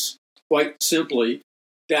means, quite simply,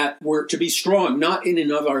 that we're to be strong, not in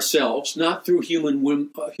and of ourselves, not through human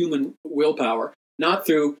willpower, not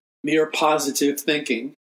through mere positive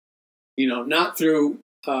thinking, not through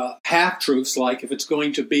half-truths like, if it's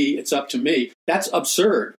going to be, it's up to me. That's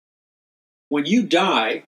absurd. When you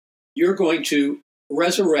die, you're going to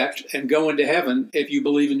resurrect and go into heaven if you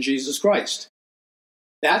believe in Jesus Christ.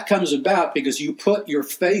 That comes about because you put your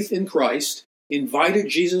faith in Christ, invited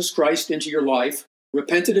Jesus Christ into your life,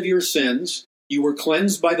 repented of your sins, you were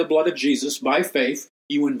cleansed by the blood of Jesus by faith,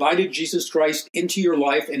 you invited Jesus Christ into your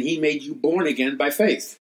life, and he made you born again by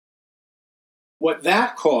faith. What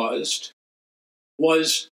that caused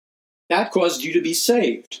you to be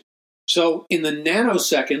saved. So in the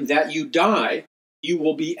nanosecond that you die, you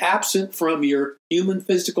will be absent from your human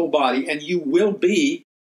physical body, and you will be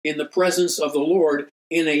in the presence of the Lord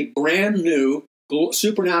in a brand new,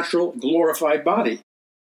 supernatural, glorified body.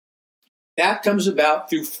 That comes about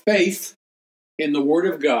through faith in the Word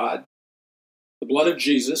of God, the blood of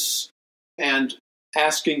Jesus, and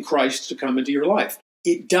asking Christ to come into your life.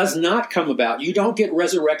 It does not come about. You don't get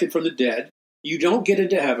resurrected from the dead. You don't get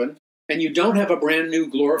into heaven, and you don't have a brand new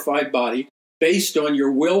glorified body based on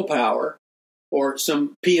your willpower or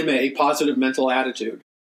some PMA, positive mental attitude.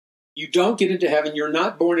 You don't get into heaven. You're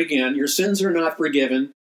not born again. Your sins are not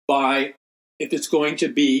forgiven by, if it's going to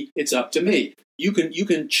be, it's up to me. You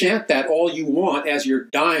can chant that all you want as you're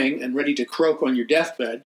dying and ready to croak on your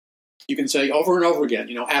deathbed. You can say over and over again,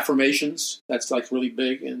 affirmations. That's like really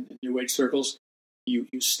big in New Age circles. You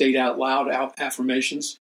state out loud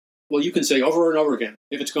affirmations. Well, you can say over and over again,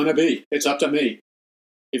 if it's going to be, it's up to me.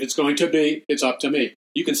 If it's going to be, it's up to me.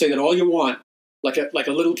 You can say that all you want, like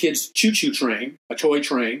a little kid's choo-choo train, a toy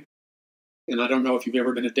train. And I don't know if you've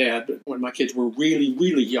ever been a dad, but when my kids were really,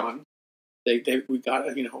 really young, we got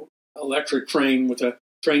electric train with a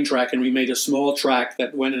train track, and we made a small track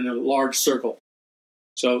that went in a large circle.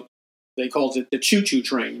 So they called it the choo-choo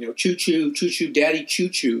train. Choo-choo, choo-choo, daddy,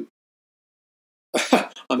 choo-choo.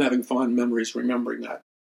 I'm having fond memories remembering that.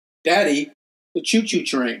 Daddy, the choo-choo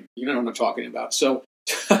train. You know what I'm talking about. So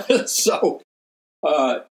that's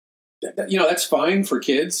fine for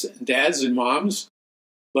kids, and dads and moms,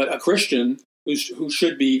 but a Christian who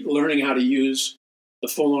should be learning how to use the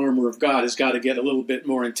full armor of God has got to get a little bit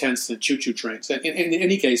more intense than choo-choo trains. And in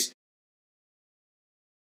any case,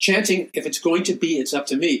 chanting, if it's going to be, it's up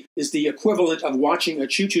to me, is the equivalent of watching a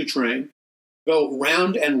choo-choo train go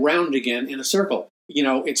round and round again in a circle.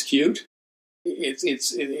 It's cute.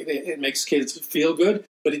 It makes kids feel good,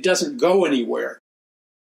 but it doesn't go anywhere.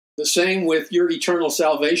 The same with your eternal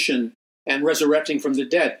salvation and resurrecting from the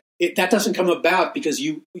dead. That doesn't come about because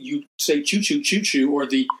you say choo-choo, choo-choo, or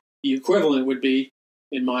the equivalent would be,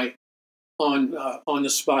 in my on the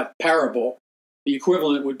spot parable, the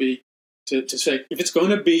equivalent would be to say, if it's going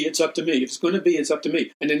to be, it's up to me. If it's going to be, it's up to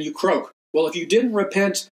me. And then you croak. Well, if you didn't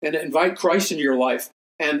repent and invite Christ into your life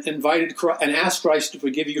and ask Christ to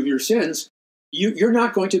forgive you of your sins, you're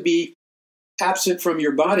not going to be absent from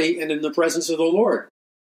your body and in the presence of the Lord.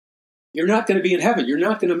 You're not going to be in heaven. You're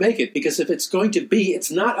not going to make it, because if it's going to be,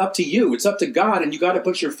 it's not up to you. It's up to God, and you got to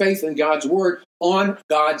put your faith in God's word on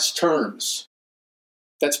God's terms.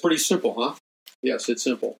 That's pretty simple, huh? Yes, it's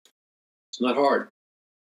simple. It's not hard.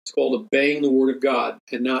 It's called obeying the word of God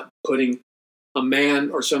and not putting a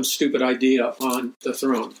man or some stupid idea on the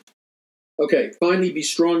throne. Okay, finally, be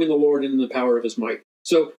strong in the Lord and in the power of his might.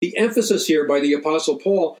 So the emphasis here by the Apostle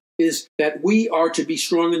Paul is that we are to be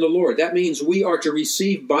strong in the Lord. That means we are to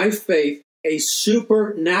receive by faith a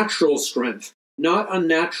supernatural strength, not a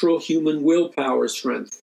natural human willpower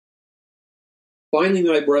strength. Finally,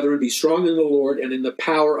 my brethren, be strong in the Lord and in the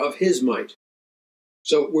power of his might.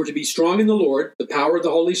 So we're to be strong in the Lord, the power of the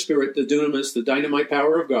Holy Spirit, the dunamis, the dynamite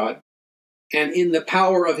power of God, and in the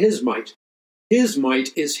power of his might. His might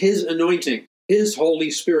is his anointing, his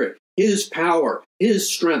Holy Spirit, his power, his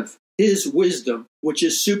strength, his wisdom, which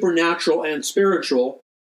is supernatural and spiritual,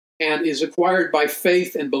 and is acquired by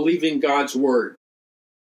faith and believing God's word.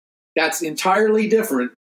 That's entirely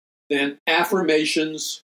different than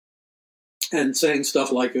affirmations and saying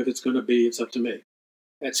stuff like, if it's going to be, it's up to me.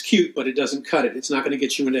 That's cute, but it doesn't cut it. It's not going to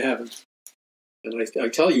get you into heaven. And I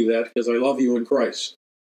tell you that because I love you in Christ.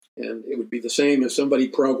 And it would be the same if somebody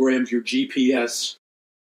programmed your GPS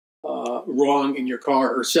wrong in your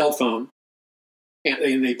car or cell phone,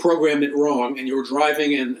 and they programmed it wrong, and you were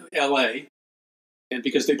driving in L.A., and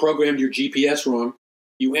because they programmed your GPS wrong,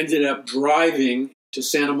 you ended up driving to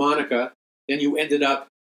Santa Monica, then you ended up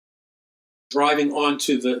driving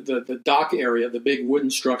onto the dock area, the big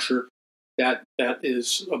wooden structure that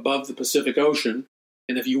is above the Pacific Ocean.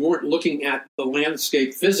 And if you weren't looking at the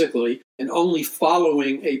landscape physically and only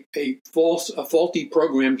following a faulty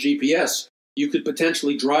programmed GPS, you could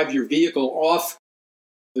potentially drive your vehicle off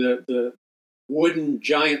the wooden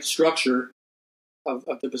giant structure of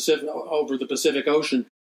the Pacific, over the Pacific Ocean,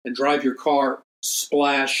 and drive your car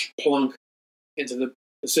splash plunk into the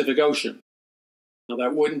Pacific Ocean. Now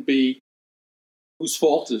that wouldn't be, whose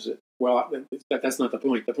fault is it? Well, that's not the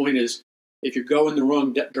point. The point is, if you go in the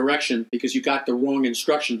wrong direction because you got the wrong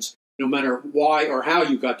instructions, no matter why or how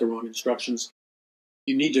you got the wrong instructions,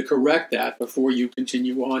 you need to correct that before you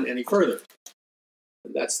continue on any further.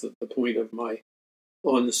 And that's the point of my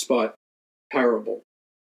on-the-spot parable.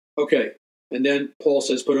 Okay, and then Paul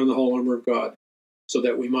says, put on the whole armor of God, so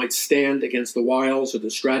that we might stand against the wiles or the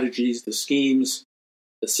strategies, the schemes,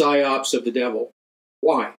 the psyops of the devil.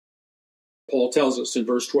 Why? Paul tells us in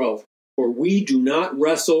verse 12, for we do not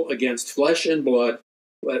wrestle against flesh and blood.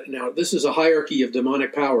 But now, this is a hierarchy of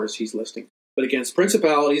demonic powers he's listing. But against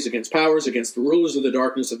principalities, against powers, against the rulers of the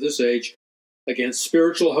darkness of this age, against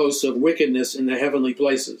spiritual hosts of wickedness in the heavenly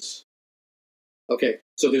places. Okay,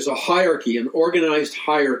 so there's a hierarchy, an organized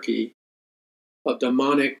hierarchy of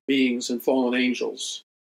demonic beings and fallen angels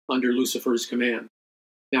under Lucifer's command.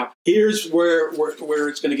 Now, here's where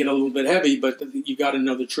it's going to get a little bit heavy, but you got to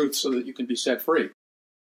know the truth so that you can be set free.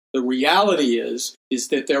 The reality is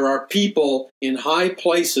that there are people in high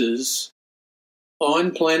places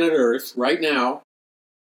on planet Earth right now.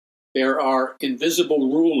 There are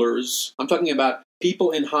invisible rulers. I'm talking about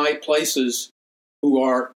people in high places who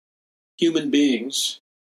are human beings,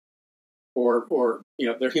 or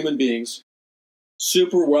they're human beings,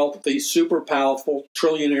 super wealthy, super powerful,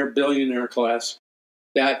 trillionaire, billionaire class,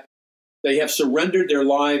 that they have surrendered their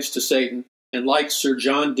lives to Satan. And like Sir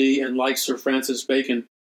John Dee and like Sir Francis Bacon,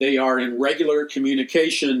 they are in regular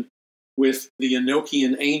communication with the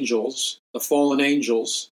Enochian angels, the fallen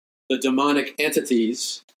angels, the demonic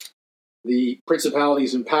entities, the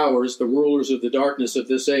principalities and powers, the rulers of the darkness of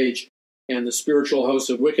this age, and the spiritual hosts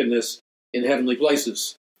of wickedness in heavenly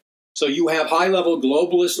places. So you have high-level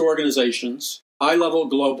globalist organizations, high-level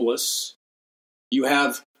globalists. You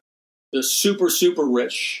have the super, super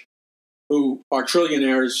rich who are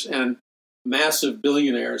trillionaires and massive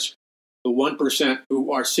billionaires, the 1%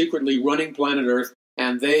 who are secretly running planet Earth,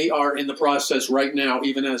 and they are in the process right now,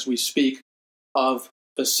 even as we speak, of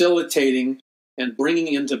facilitating and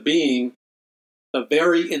bringing into being the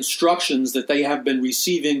very instructions that they have been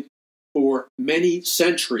receiving for many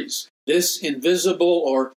centuries. This invisible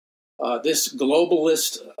or this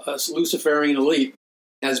globalist Luciferian elite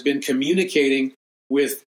has been communicating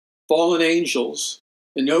with fallen angels,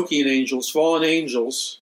 Enochian angels, fallen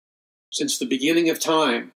angels, since the beginning of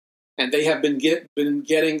time. And they have been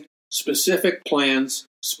getting specific plans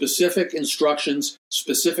specific instructions,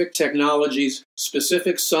 specific technologies,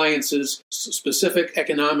 specific sciences, specific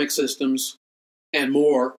economic systems, and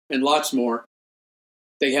more, and lots more.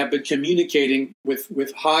 They have been communicating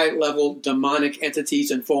with high-level demonic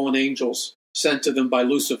entities and fallen angels sent to them by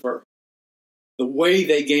Lucifer. The way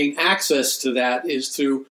they gain access to that is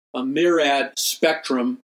through a myriad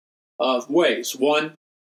spectrum of ways. One,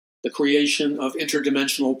 the creation of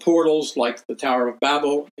interdimensional portals like the Tower of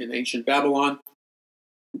Babel in ancient Babylon,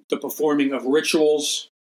 the performing of rituals,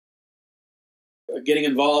 getting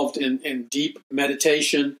involved in deep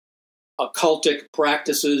meditation, occultic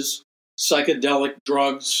practices, psychedelic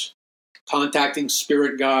drugs, contacting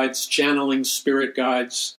spirit guides, channeling spirit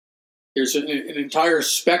guides. There's an entire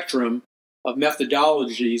spectrum of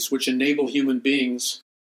methodologies which enable human beings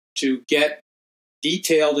to get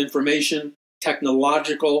detailed information,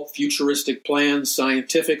 technological futuristic plans,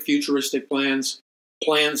 scientific futuristic plans,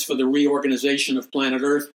 plans for the reorganization of planet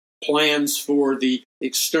Earth, plans for the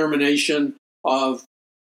extermination of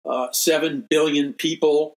 7 billion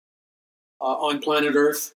people on planet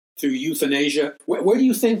Earth through euthanasia. Where do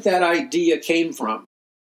you think that idea came from?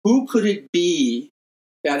 Who could it be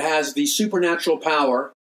that has the supernatural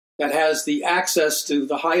power, that has the access to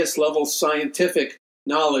the highest level scientific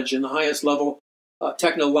knowledge and the highest level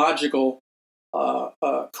technological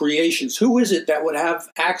creations? Who is it that would have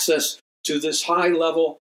access to this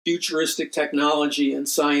high-level futuristic technology and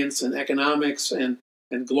science and economics and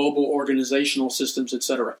global organizational systems,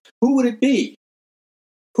 etc.? Who would it be?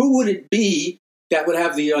 Who would it be that would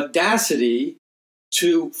have the audacity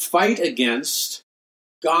to fight against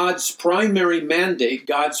God's primary mandate,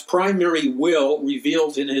 God's primary will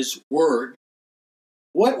revealed in his word?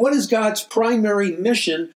 What is God's primary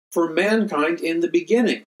mission for mankind in the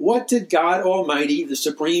beginning? What did God Almighty, the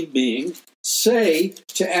Supreme Being, say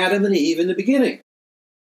to Adam and Eve in the beginning?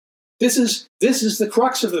 This is the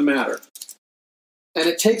crux of the matter. And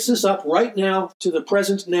it takes us up right now to the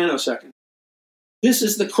present nanosecond. This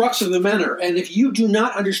is the crux of the matter. And if you do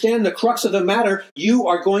not understand the crux of the matter, you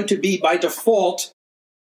are going to be, by default,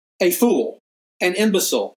 a fool, an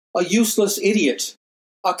imbecile, a useless idiot,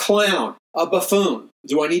 a clown, a buffoon.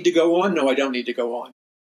 Do I need to go on? No, I don't need to go on.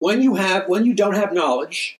 When you don't have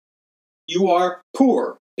knowledge, you are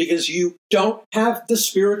poor because you don't have the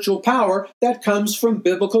spiritual power that comes from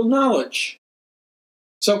biblical knowledge.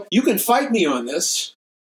 So you can fight me on this,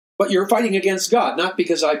 but you're fighting against God, not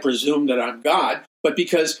because I presume that I'm God, but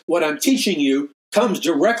because what I'm teaching you comes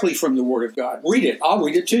directly from the Word of God. Read it. I'll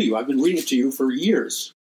read it to you. I've been reading it to you for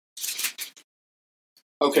years.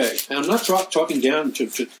 Okay, and I'm not talking down to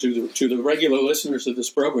the regular listeners of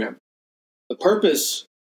this program. The purpose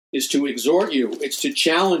is to exhort you. It's to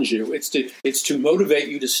challenge you. It's to motivate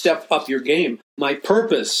you to step up your game. My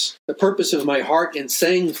purpose, the purpose of my heart in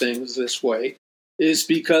saying things this way, is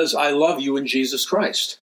because I love you in Jesus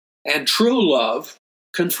Christ. And true love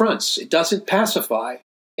confronts. It doesn't pacify.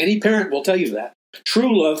 Any parent will tell you that.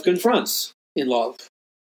 True love confronts in love.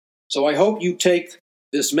 So I hope you take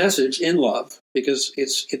this message in love, because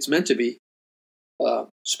it's meant to be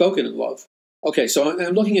spoken in love. Okay, so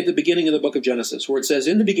I'm looking at the beginning of the book of Genesis, where it says,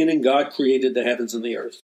 "In the beginning, God created the heavens and the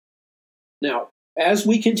earth." Now, as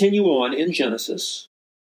we continue on in Genesis,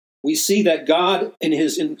 we see that God, in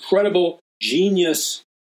his incredible genius,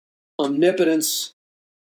 omnipotence,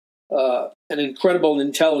 and incredible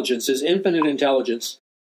intelligence, his infinite intelligence,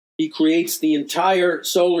 he creates the entire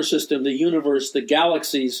solar system, the universe, the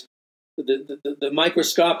galaxies, the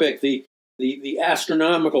microscopic, the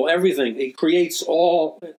astronomical, everything. He creates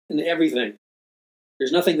all and everything.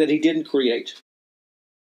 There's nothing that he didn't create.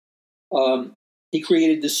 He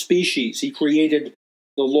created the species. He created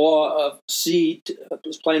the law of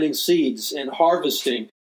planting seeds and harvesting.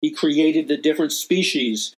 He created the different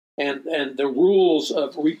species and the rules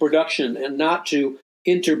of reproduction, and not to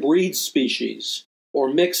interbreed species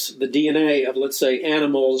or mix the DNA of, let's say,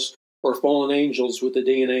 animals or fallen angels with the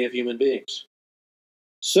DNA of human beings.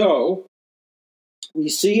 So, we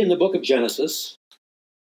see in the book of Genesis,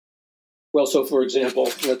 so for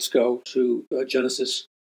example, let's go to Genesis,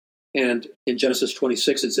 and in Genesis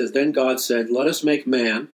 26 it says, "Then God said, let us make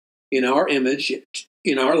man in our image,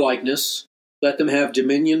 in our likeness. Let them have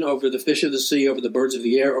dominion over the fish of the sea, over the birds of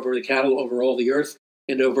the air, over the cattle, over all the earth,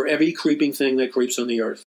 and over every creeping thing that creeps on the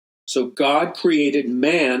earth." So God created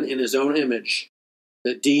man in his own image.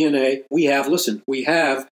 The DNA, we have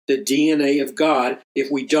the DNA of God if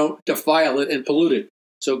we don't defile it and pollute it.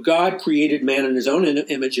 So God created man in his own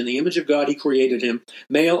image. In the image of God, he created him.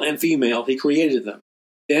 Male and female, he created them.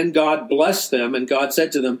 Then God blessed them, and God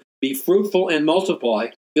said to them, "Be fruitful and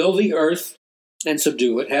multiply, fill the earth and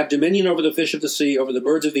subdue it, have dominion over the fish of the sea, over the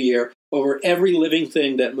birds of the air, over every living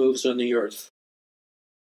thing that moves on the earth.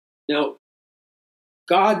 Now,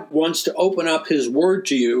 God wants to open up his word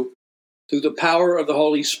to you through the power of the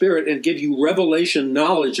Holy Spirit and give you revelation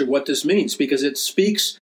knowledge of what this means, because it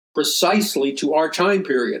speaks precisely to our time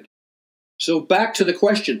period. So back to the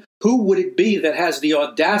question, who would it be that has the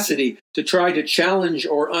audacity to try to challenge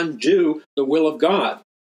or undo the will of God?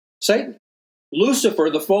 Satan. Lucifer,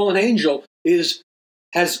 the fallen angel, has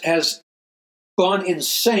gone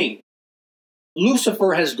insane.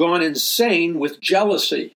 Lucifer has gone insane with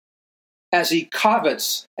jealousy as he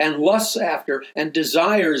covets and lusts after and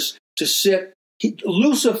desires to sit.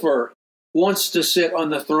 Lucifer wants to sit on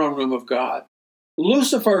the throne room of God.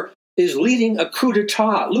 Lucifer is leading a coup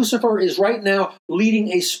d'etat. Lucifer is right now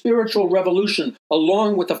leading a spiritual revolution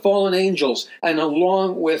along with the fallen angels and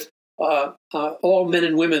along with all men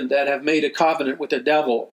and women that have made a covenant with the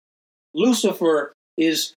devil. Lucifer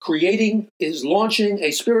is launching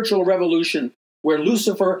a spiritual revolution where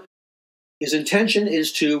Lucifer, his intention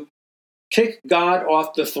is to kick God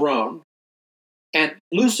off the throne. And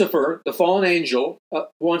Lucifer, the fallen angel,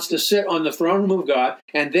 wants to sit on the throne room of God.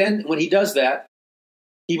 And then when he does that,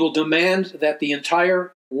 he will demand that the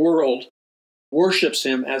entire world worships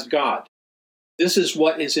him as God. This is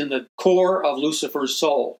what is in the core of Lucifer's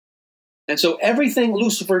soul. And so everything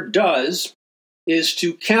Lucifer does is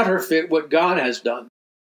to counterfeit what God has done.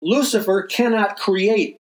 Lucifer cannot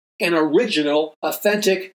create an original,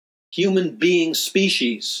 authentic human being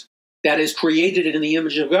species that is created in the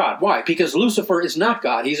image of God. Why? Because Lucifer is not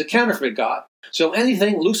God. He's a counterfeit God. So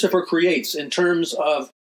anything Lucifer creates in terms of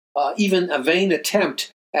even a vain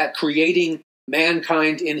attempt at creating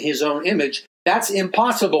mankind in his own image, that's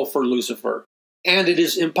impossible for Lucifer. And it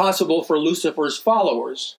is impossible for Lucifer's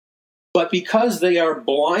followers. But because they are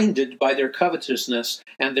blinded by their covetousness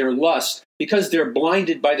and their lust, because they're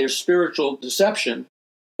blinded by their spiritual deception,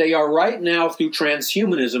 they are right now, through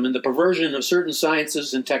transhumanism and the perversion of certain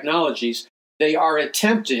sciences and technologies, they are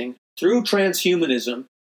attempting, through transhumanism,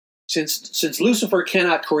 since Lucifer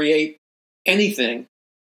cannot create anything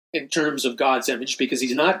in terms of God's image, because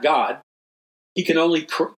he's not God, he can only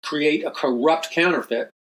create a corrupt counterfeit.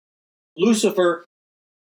 Lucifer,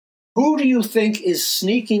 who do you think is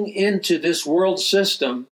sneaking into this world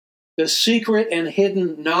system the secret and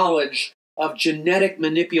hidden knowledge of genetic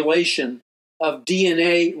manipulation, of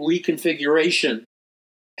DNA reconfiguration,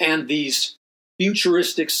 and these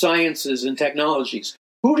futuristic sciences and technologies?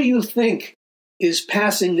 Who do you think is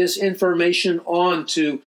passing this information on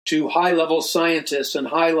to high-level scientists and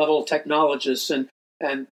high-level technologists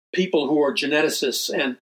and people who are geneticists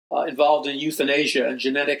and involved in euthanasia and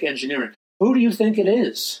genetic engineering? Who do you think it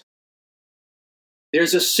is?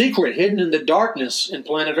 There's a secret hidden in the darkness in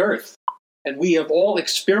planet Earth, and we have all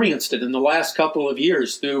experienced it in the last couple of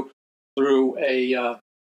years through a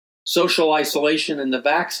social isolation and the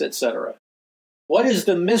vax, etc. What is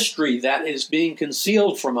the mystery that is being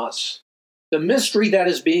concealed from us? The mystery that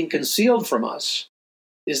is being concealed from us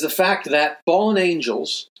is the fact that fallen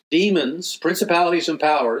angels, demons, principalities and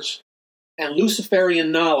powers, and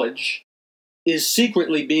Luciferian knowledge is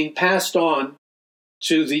secretly being passed on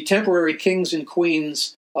to the temporary kings and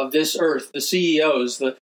queens of this earth, the CEOs,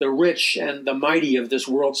 the rich and the mighty of this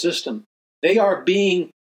world system. They are being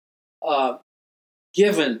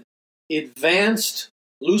given advanced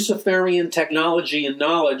Luciferian technology and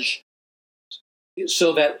knowledge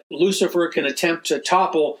so that Lucifer can attempt to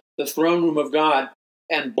topple the throne room of God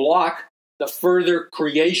and block the further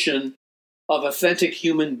creation of authentic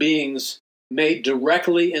human beings made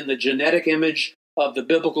directly in the genetic image of the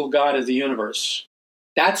biblical God of the universe.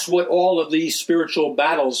 That's what all of these spiritual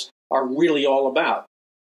battles are really all about.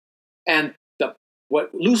 And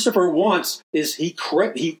what Lucifer wants is he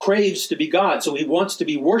craves to be God, so he wants to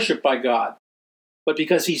be worshipped by God. But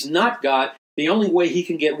because he's not God, the only way he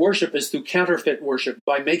can get worship is through counterfeit worship,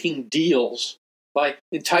 by making deals, by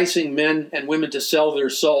enticing men and women to sell their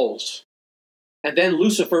souls. And then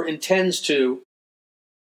Lucifer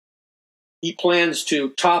plans to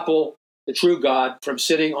topple the true God from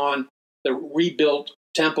sitting on the rebuilt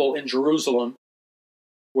temple in Jerusalem,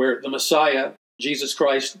 where the Messiah, Jesus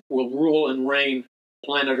Christ, will rule and reign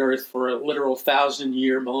planet Earth for a literal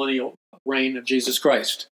 1,000-year millennial reign of Jesus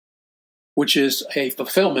Christ, which is a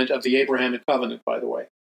fulfillment of the Abrahamic covenant, by the way.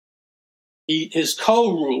 His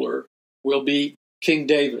co-ruler will be King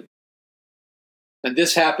David. And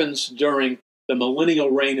this happens during the millennial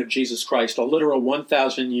reign of Jesus Christ, a literal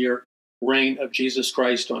 1,000-year reign of Jesus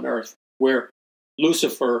Christ on earth, where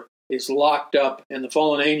Lucifer is locked up, and the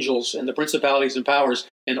fallen angels and the principalities and powers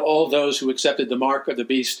and all those who accepted the mark of the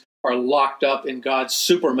beast are locked up in God's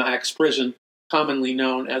supermax prison commonly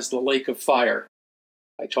known as the lake of fire.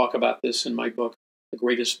 I talk about this in my book, The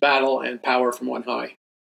Greatest Battle and Power from On High.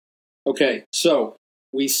 Okay, so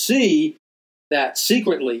we see that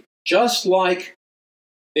secretly, just like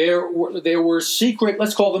there were secret,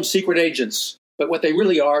 let's call them secret agents, but what they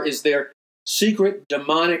really are is they're secret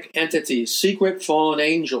demonic entities, secret fallen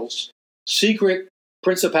angels, secret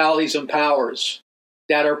principalities and powers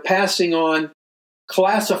that are passing on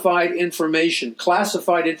classified information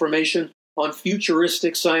on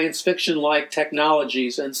futuristic science fiction-like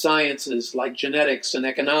technologies and sciences like genetics and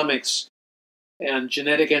economics and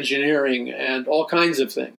genetic engineering and all kinds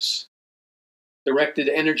of things. Directed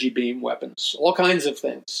energy beam weapons, all kinds of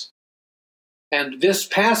things. And this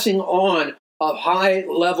passing on of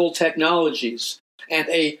high-level technologies and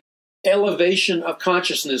a elevation of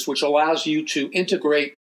consciousness which allows you to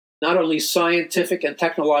integrate not only scientific and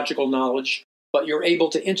technological knowledge, but you're able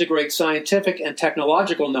to integrate scientific and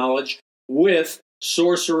technological knowledge with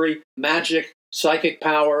sorcery, magic, psychic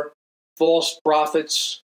power, false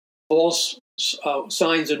prophets, false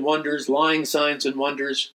signs and wonders, lying signs and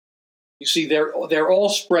wonders. You see, they're all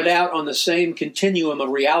spread out on the same continuum of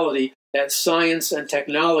reality that science and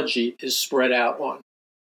technology is spread out on.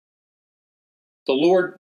 The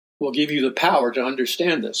Lord will give you the power to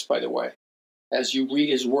understand this, by the way. As you read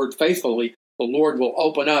His Word faithfully, the Lord will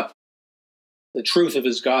open up the truth of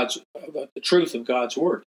God's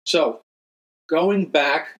Word. So, going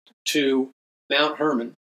back to Mount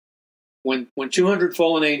Hermon, when 200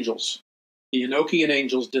 fallen angels, the Enochian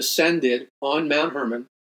angels, descended on Mount Hermon,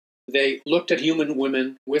 they looked at human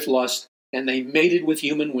women with lust, and they mated with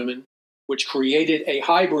human women, which created a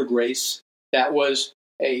hybrid race that was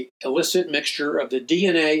an illicit mixture of the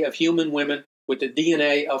DNA of human women with the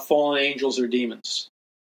DNA of fallen angels or demons.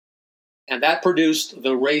 And that produced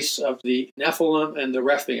the race of the Nephilim and the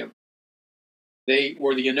Rephaim. They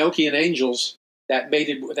were the Enochian angels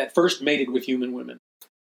that first mated with human women.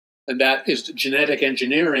 And that is genetic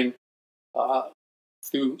engineering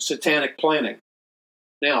through satanic planning.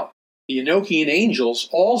 Now, the Enochian angels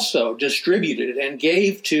also distributed and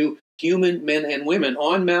gave to human men and women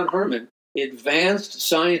on Mount Hermon advanced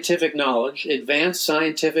scientific knowledge, advanced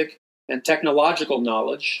scientific and technological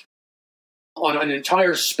knowledge on an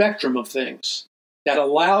entire spectrum of things that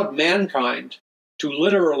allowed mankind to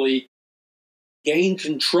literally gain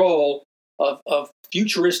control of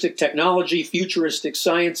futuristic technology, futuristic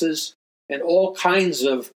sciences, and all kinds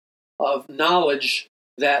of knowledge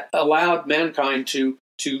that allowed mankind to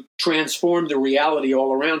transform the reality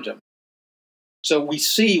all around him. So we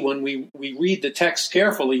see, when we read the text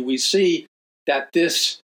carefully, we see that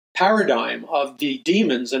this paradigm of the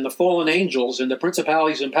demons and the fallen angels and the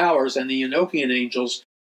principalities and powers and the Enochian angels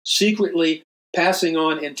secretly passing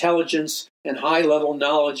on intelligence and high-level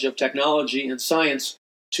knowledge of technology and science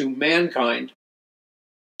to mankind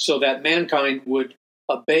so that mankind would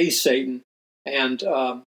obey Satan and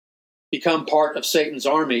become part of Satan's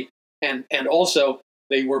army. And also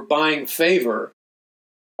they were buying favor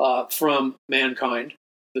from mankind.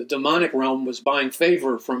 The demonic realm was buying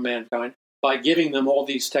favor from mankind by giving them all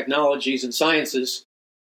these technologies and sciences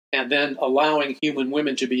and then allowing human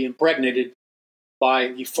women to be impregnated by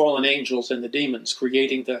the fallen angels and the demons,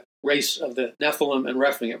 creating the race of the Nephilim and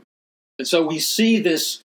Rephaim. And so we see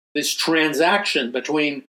this transaction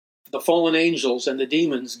between the fallen angels and the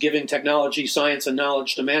demons giving technology, science, and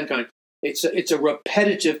knowledge to mankind. It's a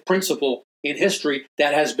repetitive principle in history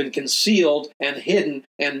that has been concealed and hidden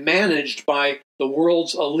and managed by the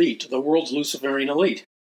world's elite, the world's Luciferian elite.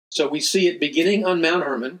 So we see it beginning on Mount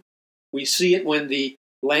Hermon. We see it when the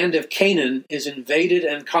land of Canaan is invaded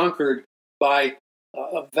and conquered by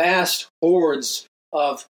vast hordes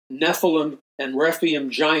of Nephilim and Rephaim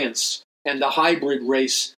giants and the hybrid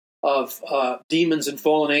race of demons and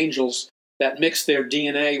fallen angels that mix their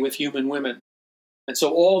DNA with human women. And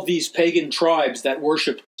so all these pagan tribes that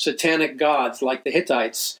worship satanic gods like the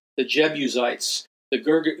Hittites, the Jebusites, the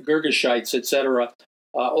Girgashites, etc.,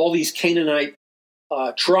 all these Canaanite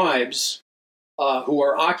tribes who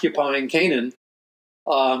are occupying Canaan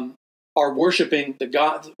are worshiping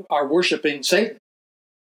Satan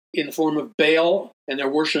in the form of Baal, and they're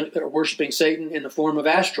worshiping Satan in the form of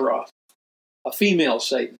Ashtaroth, a female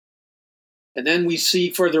Satan. And then we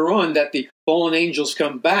see further on that the fallen angels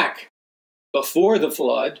come back before the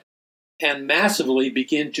flood and massively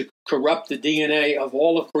begin to corrupt the DNA of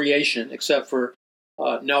all of creation, except for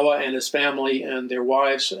Noah and his family and their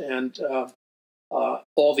wives and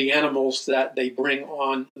all the animals that they bring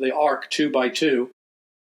on the ark 2 by 2.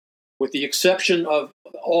 With the exception of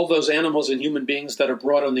all those animals and human beings that are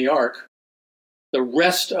brought on the ark, the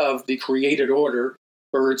rest of the created order,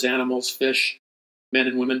 birds, animals, fish, men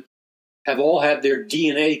and women, have all had their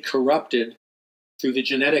DNA corrupted through the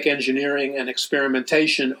genetic engineering and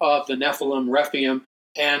experimentation of the Nephilim, Rephaim,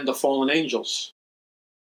 and the fallen angels.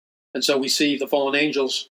 And so we see the fallen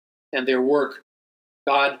angels and their work.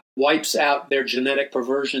 God wipes out their genetic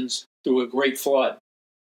perversions through a great flood.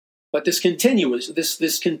 But this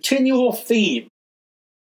continual theme,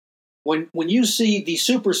 when you see the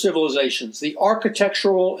super civilizations, the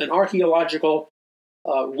architectural and archaeological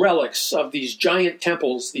relics of these giant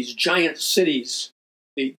temples, these giant cities,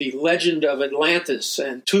 the legend of Atlantis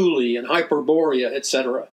and Thule and Hyperborea,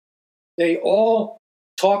 etc., they all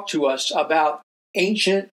talk to us about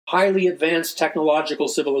ancient, highly advanced technological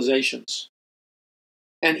civilizations.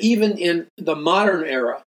 And even in the modern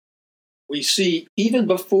era, we see, even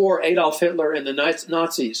before Adolf Hitler and the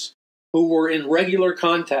Nazis, who were in regular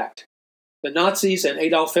contact, the Nazis and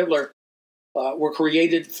Adolf Hitler were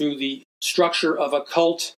created through the structure of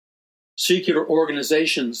occult secret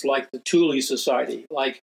organizations like the Thule Society,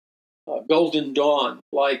 like Golden Dawn,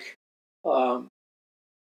 like a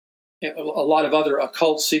lot of other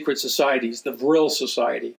occult secret societies, the Vril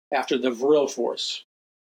Society, after the Vril Force.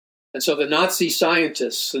 And so the Nazi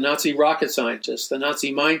scientists, the Nazi rocket scientists, the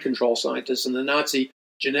Nazi mind control scientists, and the Nazi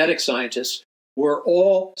genetic scientists were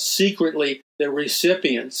all secretly the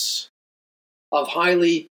recipients of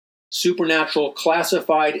highly supernatural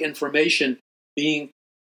classified information being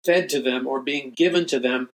fed to them or being given to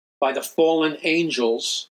them by the fallen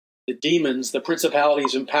angels, the demons, the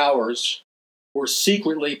principalities and powers, were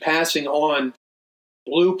secretly passing on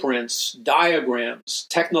blueprints, diagrams,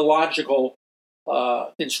 technological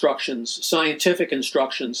instructions, scientific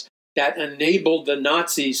instructions that enabled the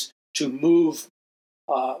Nazis to move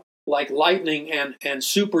like lightning and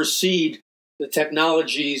supersede the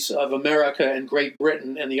technologies of America and Great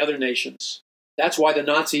Britain and the other nations. That's why the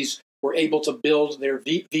Nazis were able to build their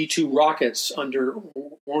V-2 rockets under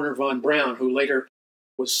Wernher von Braun, who later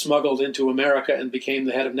was smuggled into America and became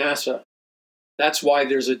the head of NASA. That's why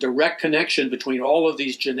there's a direct connection between all of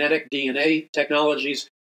these genetic DNA technologies,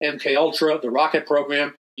 MK Ultra, the rocket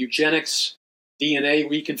program, eugenics, DNA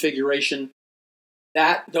reconfiguration.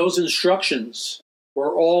 Those instructions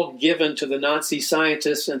were all given to the Nazi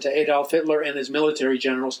scientists and to Adolf Hitler and his military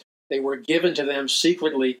generals. They were given to them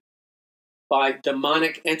secretly by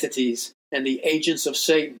demonic entities and the agents of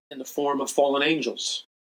Satan in the form of fallen angels.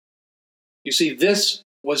 You see, this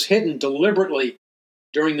was hidden deliberately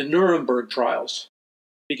during the Nuremberg trials,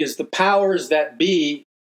 because the powers that be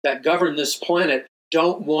that govern this planet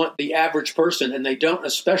don't want the average person, and they don't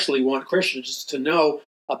especially want Christians, to know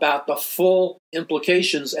about the full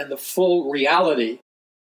implications and the full reality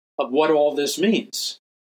of what all this means.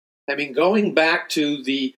 I mean, going back to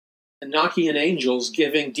the Enochian angels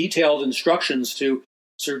giving detailed instructions to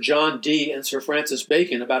Sir John Dee and Sir Francis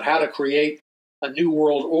Bacon about how to create a new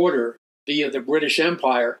world order via the British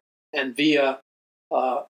Empire and via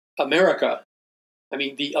America. I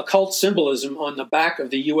mean, the occult symbolism on the back of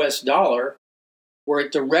the US dollar, where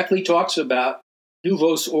it directly talks about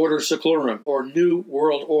Novus Order Seclorum, or New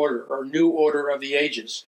World Order, or New Order of the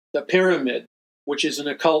Ages. The pyramid, which is an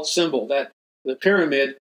occult symbol, that the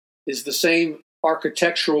pyramid is the same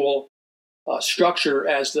architectural structure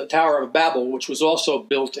as the Tower of Babel, which was also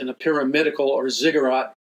built in a pyramidical or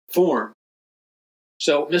ziggurat form.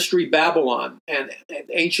 So Mystery Babylon and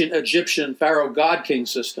ancient Egyptian Pharaoh God King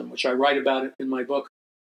system, which I write about in my book,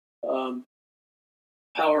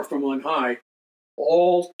 Power from On High,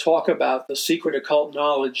 all talk about the secret occult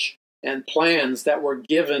knowledge and plans that were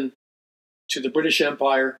given to the British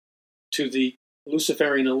Empire, to the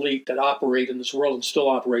Luciferian elite that operate in this world and still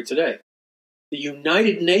operate today. The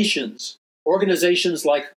United Nations, organizations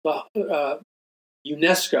like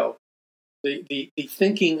UNESCO, the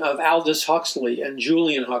thinking of Aldous Huxley and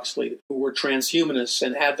Julian Huxley, who were transhumanists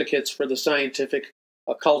and advocates for the scientific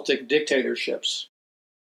occultic dictatorships.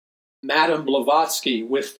 Madame Blavatsky,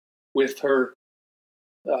 with her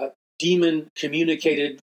demon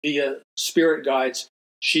communicated via spirit guides,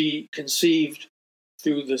 she conceived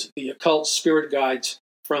through the occult spirit guides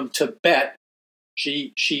from Tibet.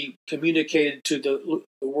 She communicated to the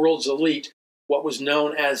world's elite what was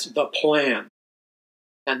known as the plan.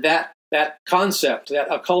 And that concept, that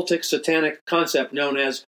occultic satanic concept known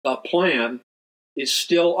as the plan, is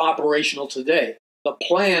still operational today. The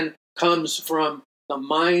plan comes from the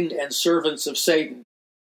mind and servants of Satan.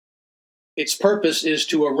 Its purpose is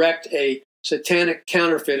to erect a satanic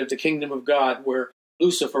counterfeit of the kingdom of God, where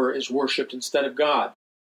Lucifer is worshipped instead of God.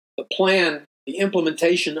 The plan, the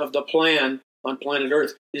implementation of the plan on planet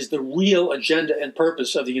Earth, is the real agenda and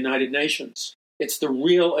purpose of the United Nations. It's the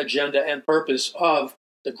real agenda and purpose of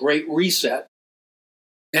the Great Reset.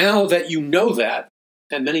 Now that you know that,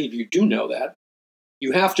 and many of you do know that,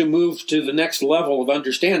 you have to move to the next level of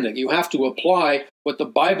understanding. You have to apply what the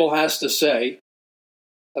Bible has to say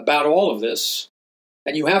about all of this,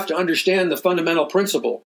 and you have to understand the fundamental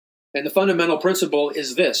principle. And the fundamental principle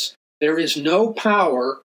is this: there is no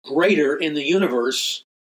power greater in the universe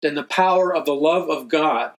than the power of the love of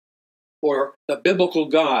God, or the biblical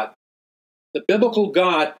God. The biblical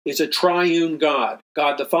God is a triune God: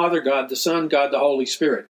 God the Father, God the Son, God the Holy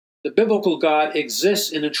Spirit. The biblical God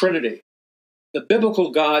exists in a Trinity. The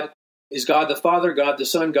biblical God is God the Father, God the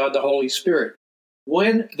Son, God the Holy Spirit.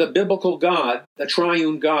 When the biblical God, the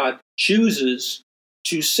triune God, chooses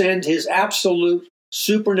to send his absolute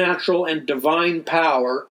supernatural and divine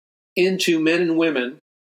power into men and women,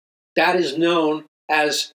 that is known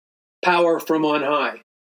as power from on high.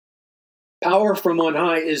 Power from on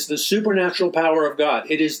high is the supernatural power of God.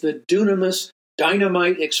 It is the dunamis,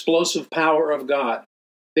 dynamite, explosive power of God.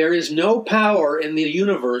 There is no power in the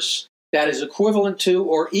universe that is equivalent to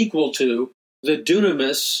or equal to the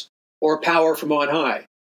dunamis, or power from on high.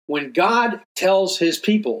 When God tells his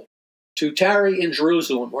people to tarry in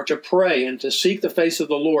Jerusalem, or to pray and to seek the face of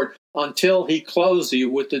the Lord until he clothes you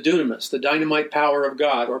with the dunamis, the dynamite power of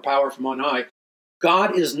God, or power from on high,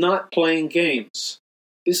 God is not playing games.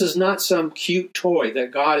 This is not some cute toy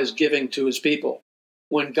that God is giving to his people.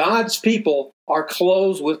 When God's people are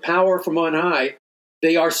clothed with power from on high,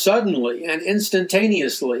 they are suddenly and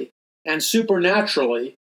instantaneously and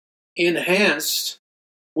supernaturally enhanced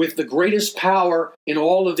with the greatest power in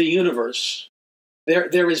all of the universe.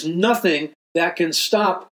 There is nothing that can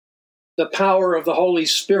stop the power of the Holy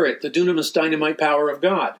Spirit, the dunamis, dynamite power of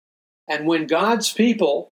God. And when God's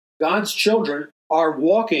people, God's children, are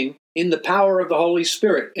walking in the power of the Holy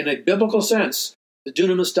Spirit, in a biblical sense, the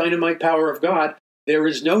dunamis, dynamite power of God, there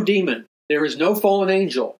is no demon, there is no fallen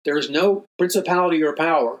angel, there is no principality or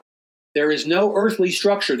power, there is no earthly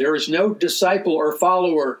structure, there is no disciple or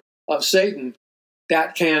follower of Satan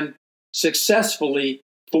that can successfully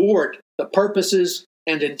thwart the purposes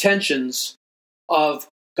and intentions of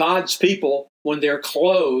God's people when they're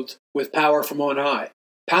clothed with power from on high.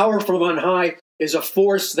 Power from on high is a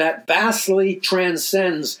force that vastly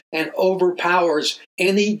transcends and overpowers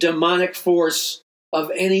any demonic force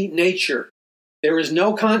of any nature. There is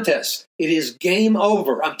no contest. It is game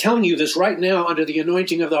over. I'm telling you this right now under the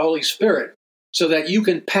anointing of the Holy Spirit, so that you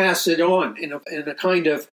can pass it on in a kind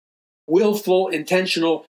of willful,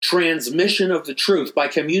 intentional transmission of the truth by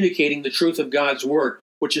communicating the truth of God's Word,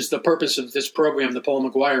 which is the purpose of this program, the Paul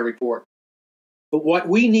McGUIRE Report. But what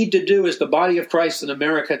we need to do as the body of Christ in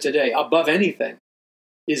America today, above anything,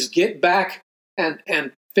 is get back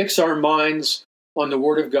and fix our minds on the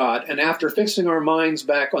Word of God. And after fixing our minds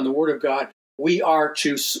back on the Word of God, we are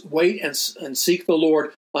to wait and seek the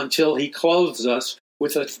Lord until he clothes us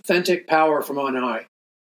with authentic power from on high.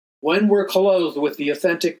 When we're clothed with the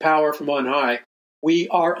authentic power from on high, we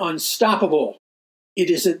are unstoppable.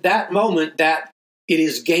 It is at that moment that it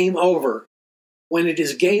is game over. When it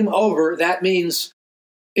is game over, that means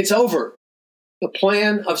it's over. The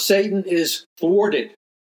plan of Satan is thwarted.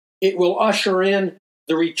 It will usher in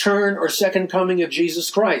the return or second coming of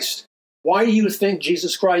Jesus Christ. Why do you think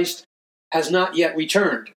Jesus Christ has not yet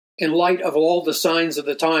returned, in light of all the signs of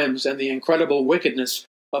the times and the incredible wickedness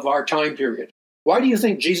of our time period? Why do you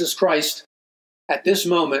think Jesus Christ, at this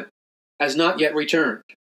moment, has not yet returned?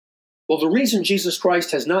 Well, the reason Jesus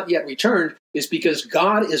Christ has not yet returned is because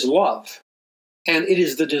God is love. And it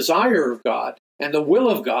is the desire of God and the will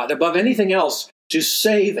of God, above anything else, to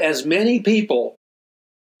save as many people,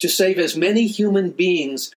 to save as many human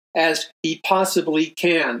beings as he possibly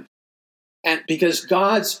can. And because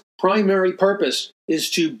God's primary purpose is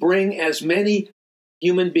to bring as many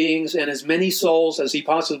human beings and as many souls as he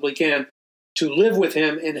possibly can to live with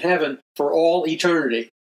him in heaven for all eternity.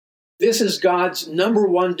 This is God's number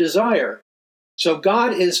one desire. So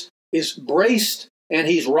God is braced and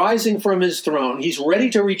he's rising from his throne. He's ready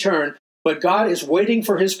to return, but God is waiting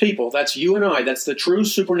for his people. That's you and I. That's the true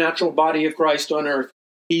supernatural body of Christ on earth.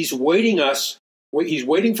 He's waiting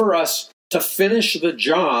for us to finish the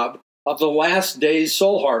job of the last day's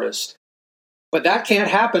soul harvest. But that can't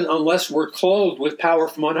happen unless we're clothed with power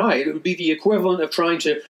from on high. It would be the equivalent of trying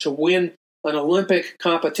to win an Olympic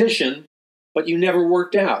competition, but you never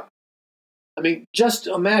worked out. I mean, just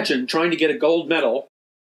imagine trying to get a gold medal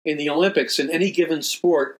in the Olympics in any given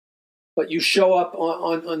sport, but you show up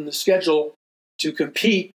on the schedule to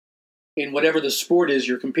compete in whatever the sport is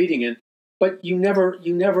you're competing in, but you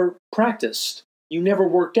never practiced. You never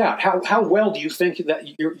worked out. How well do you think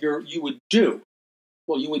that you would do?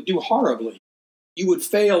 Well, you would do horribly. You would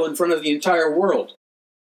fail in front of the entire world.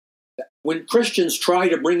 When Christians try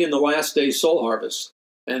to bring in the last day's soul harvest,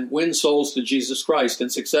 and win souls to Jesus Christ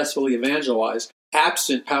and successfully evangelize,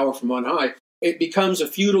 absent power from on high, it becomes a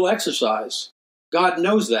futile exercise. God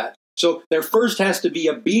knows that. So there first has to be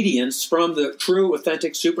obedience from the true,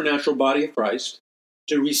 authentic, supernatural body of Christ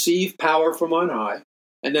to receive power from on high.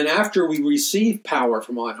 And then after we receive power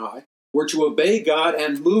from on high, we're to obey God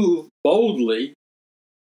and move boldly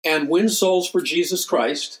and win souls for Jesus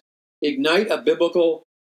Christ, ignite a biblical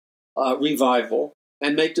revival,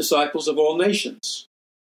 and make disciples of all nations.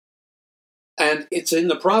 And it's in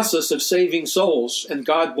the process of saving souls and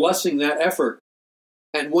God blessing that effort.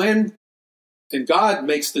 And God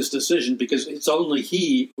makes this decision because it's only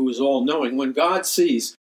He who is all-knowing. When God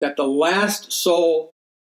sees that the last soul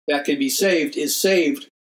that can be saved is saved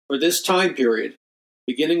for this time period,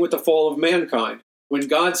 beginning with the fall of mankind, when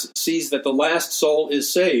God sees that the last soul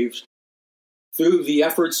is saved through the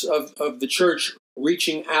efforts of the church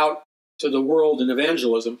reaching out to the world in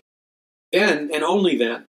evangelism, then and only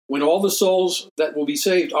then, when all the souls that will be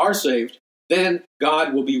saved are saved, then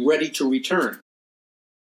God will be ready to return.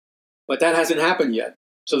 But that hasn't happened yet.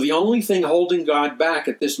 So the only thing holding God back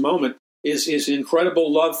at this moment is his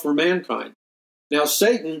incredible love for mankind. Now,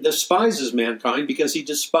 Satan despises mankind because he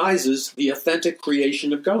despises the authentic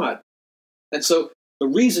creation of God. And so the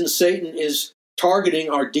reason Satan is targeting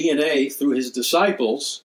our DNA through his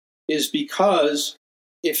disciples is because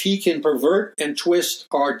if he can pervert and twist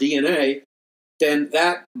our DNA, then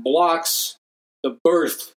that blocks the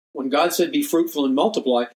birth. When God said, be fruitful and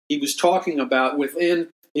multiply, he was talking about within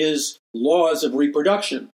his laws of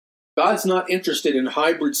reproduction. God's not interested in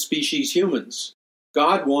hybrid species humans.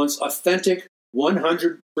 God wants authentic,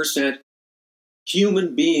 100%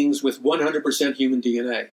 human beings with 100% human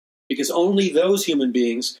DNA. Because only those human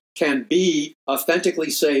beings can be authentically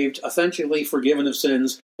saved, authentically forgiven of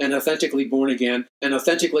sins, and authentically born again, and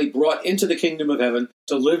authentically brought into the kingdom of heaven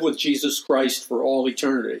to live with Jesus Christ for all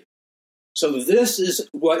eternity. So this is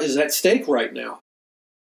what is at stake right now.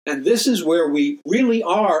 And this is where we really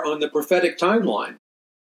are on the prophetic timeline.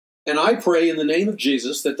 And I pray in the name of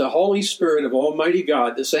Jesus that the Holy Spirit of Almighty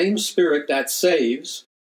God, the same Spirit that saves,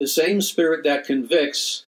 the same Spirit that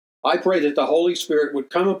convicts, I pray that the Holy Spirit would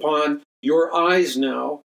come upon your eyes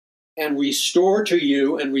now and restore to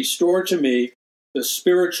you and restore to me the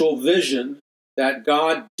spiritual vision that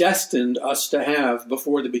God destined us to have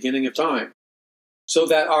before the beginning of time, so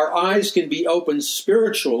that our eyes can be opened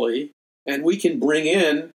spiritually and we can bring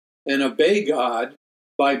in and obey God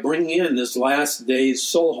by bringing in this last day's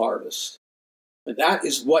soul harvest. And that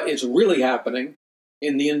is what is really happening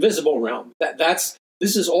in the invisible realm. This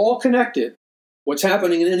is all connected. What's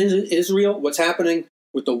happening in Israel, what's happening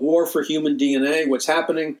with the war for human DNA, what's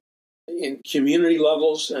happening in community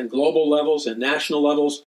levels and global levels and national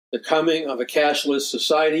levels, the coming of a cashless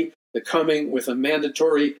society, the coming with a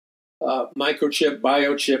mandatory microchip,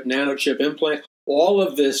 biochip, nanochip implant, all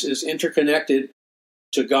of this is interconnected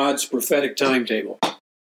to God's prophetic timetable.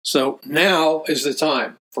 So now is the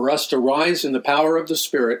time for us to rise in the power of the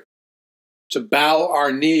Spirit, to bow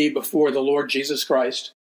our knee before the Lord Jesus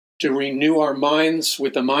Christ, to renew our minds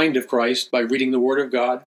with the mind of Christ by reading the Word of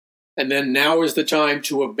God. And then now is the time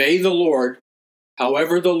to obey the Lord,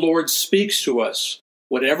 however the Lord speaks to us.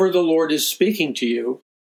 Whatever the Lord is speaking to you,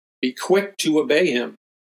 be quick to obey Him,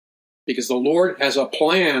 because the Lord has a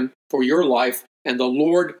plan for your life, and the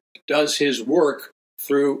Lord does His work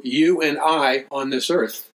through you and I on this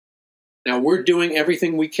earth. Now, we're doing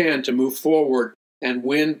everything we can to move forward and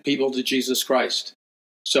win people to Jesus Christ.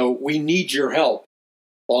 So we need your help.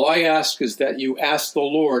 All I ask is that you ask the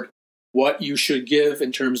Lord what you should give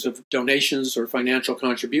in terms of donations or financial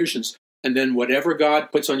contributions, and then whatever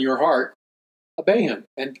God puts on your heart, obey Him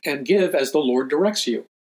and give as the Lord directs you.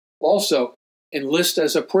 Also, enlist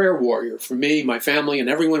as a prayer warrior for me, my family, and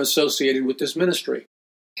everyone associated with this ministry,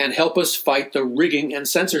 and help us fight the rigging and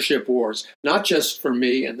censorship wars, not just for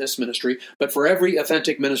me and this ministry, but for every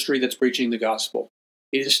authentic ministry that's preaching the gospel.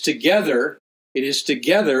 It is together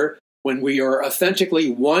when we are authentically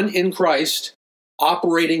one in Christ,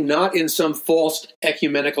 operating not in some false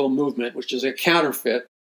ecumenical movement, which is a counterfeit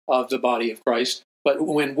of the body of Christ, but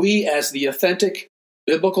when we, as the authentic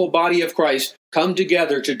biblical body of Christ, come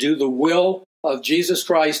together to do the will of Jesus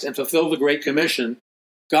Christ and fulfill the Great Commission,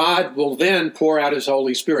 God will then pour out His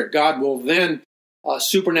Holy Spirit. God will then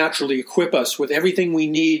supernaturally equip us with everything we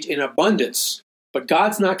need in abundance. But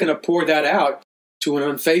God's not going to pour that out to an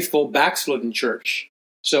unfaithful, backslidden church.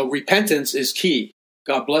 So repentance is key.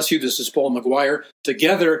 God bless you. This is Paul McGUIRE.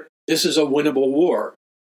 Together, this is a winnable war.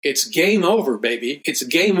 It's game over, baby. It's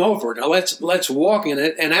game over. Now let's walk in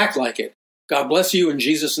it and act like it. God bless you in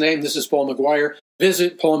Jesus' name. This is Paul McGUIRE.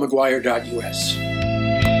 Visit paulmcguire.us.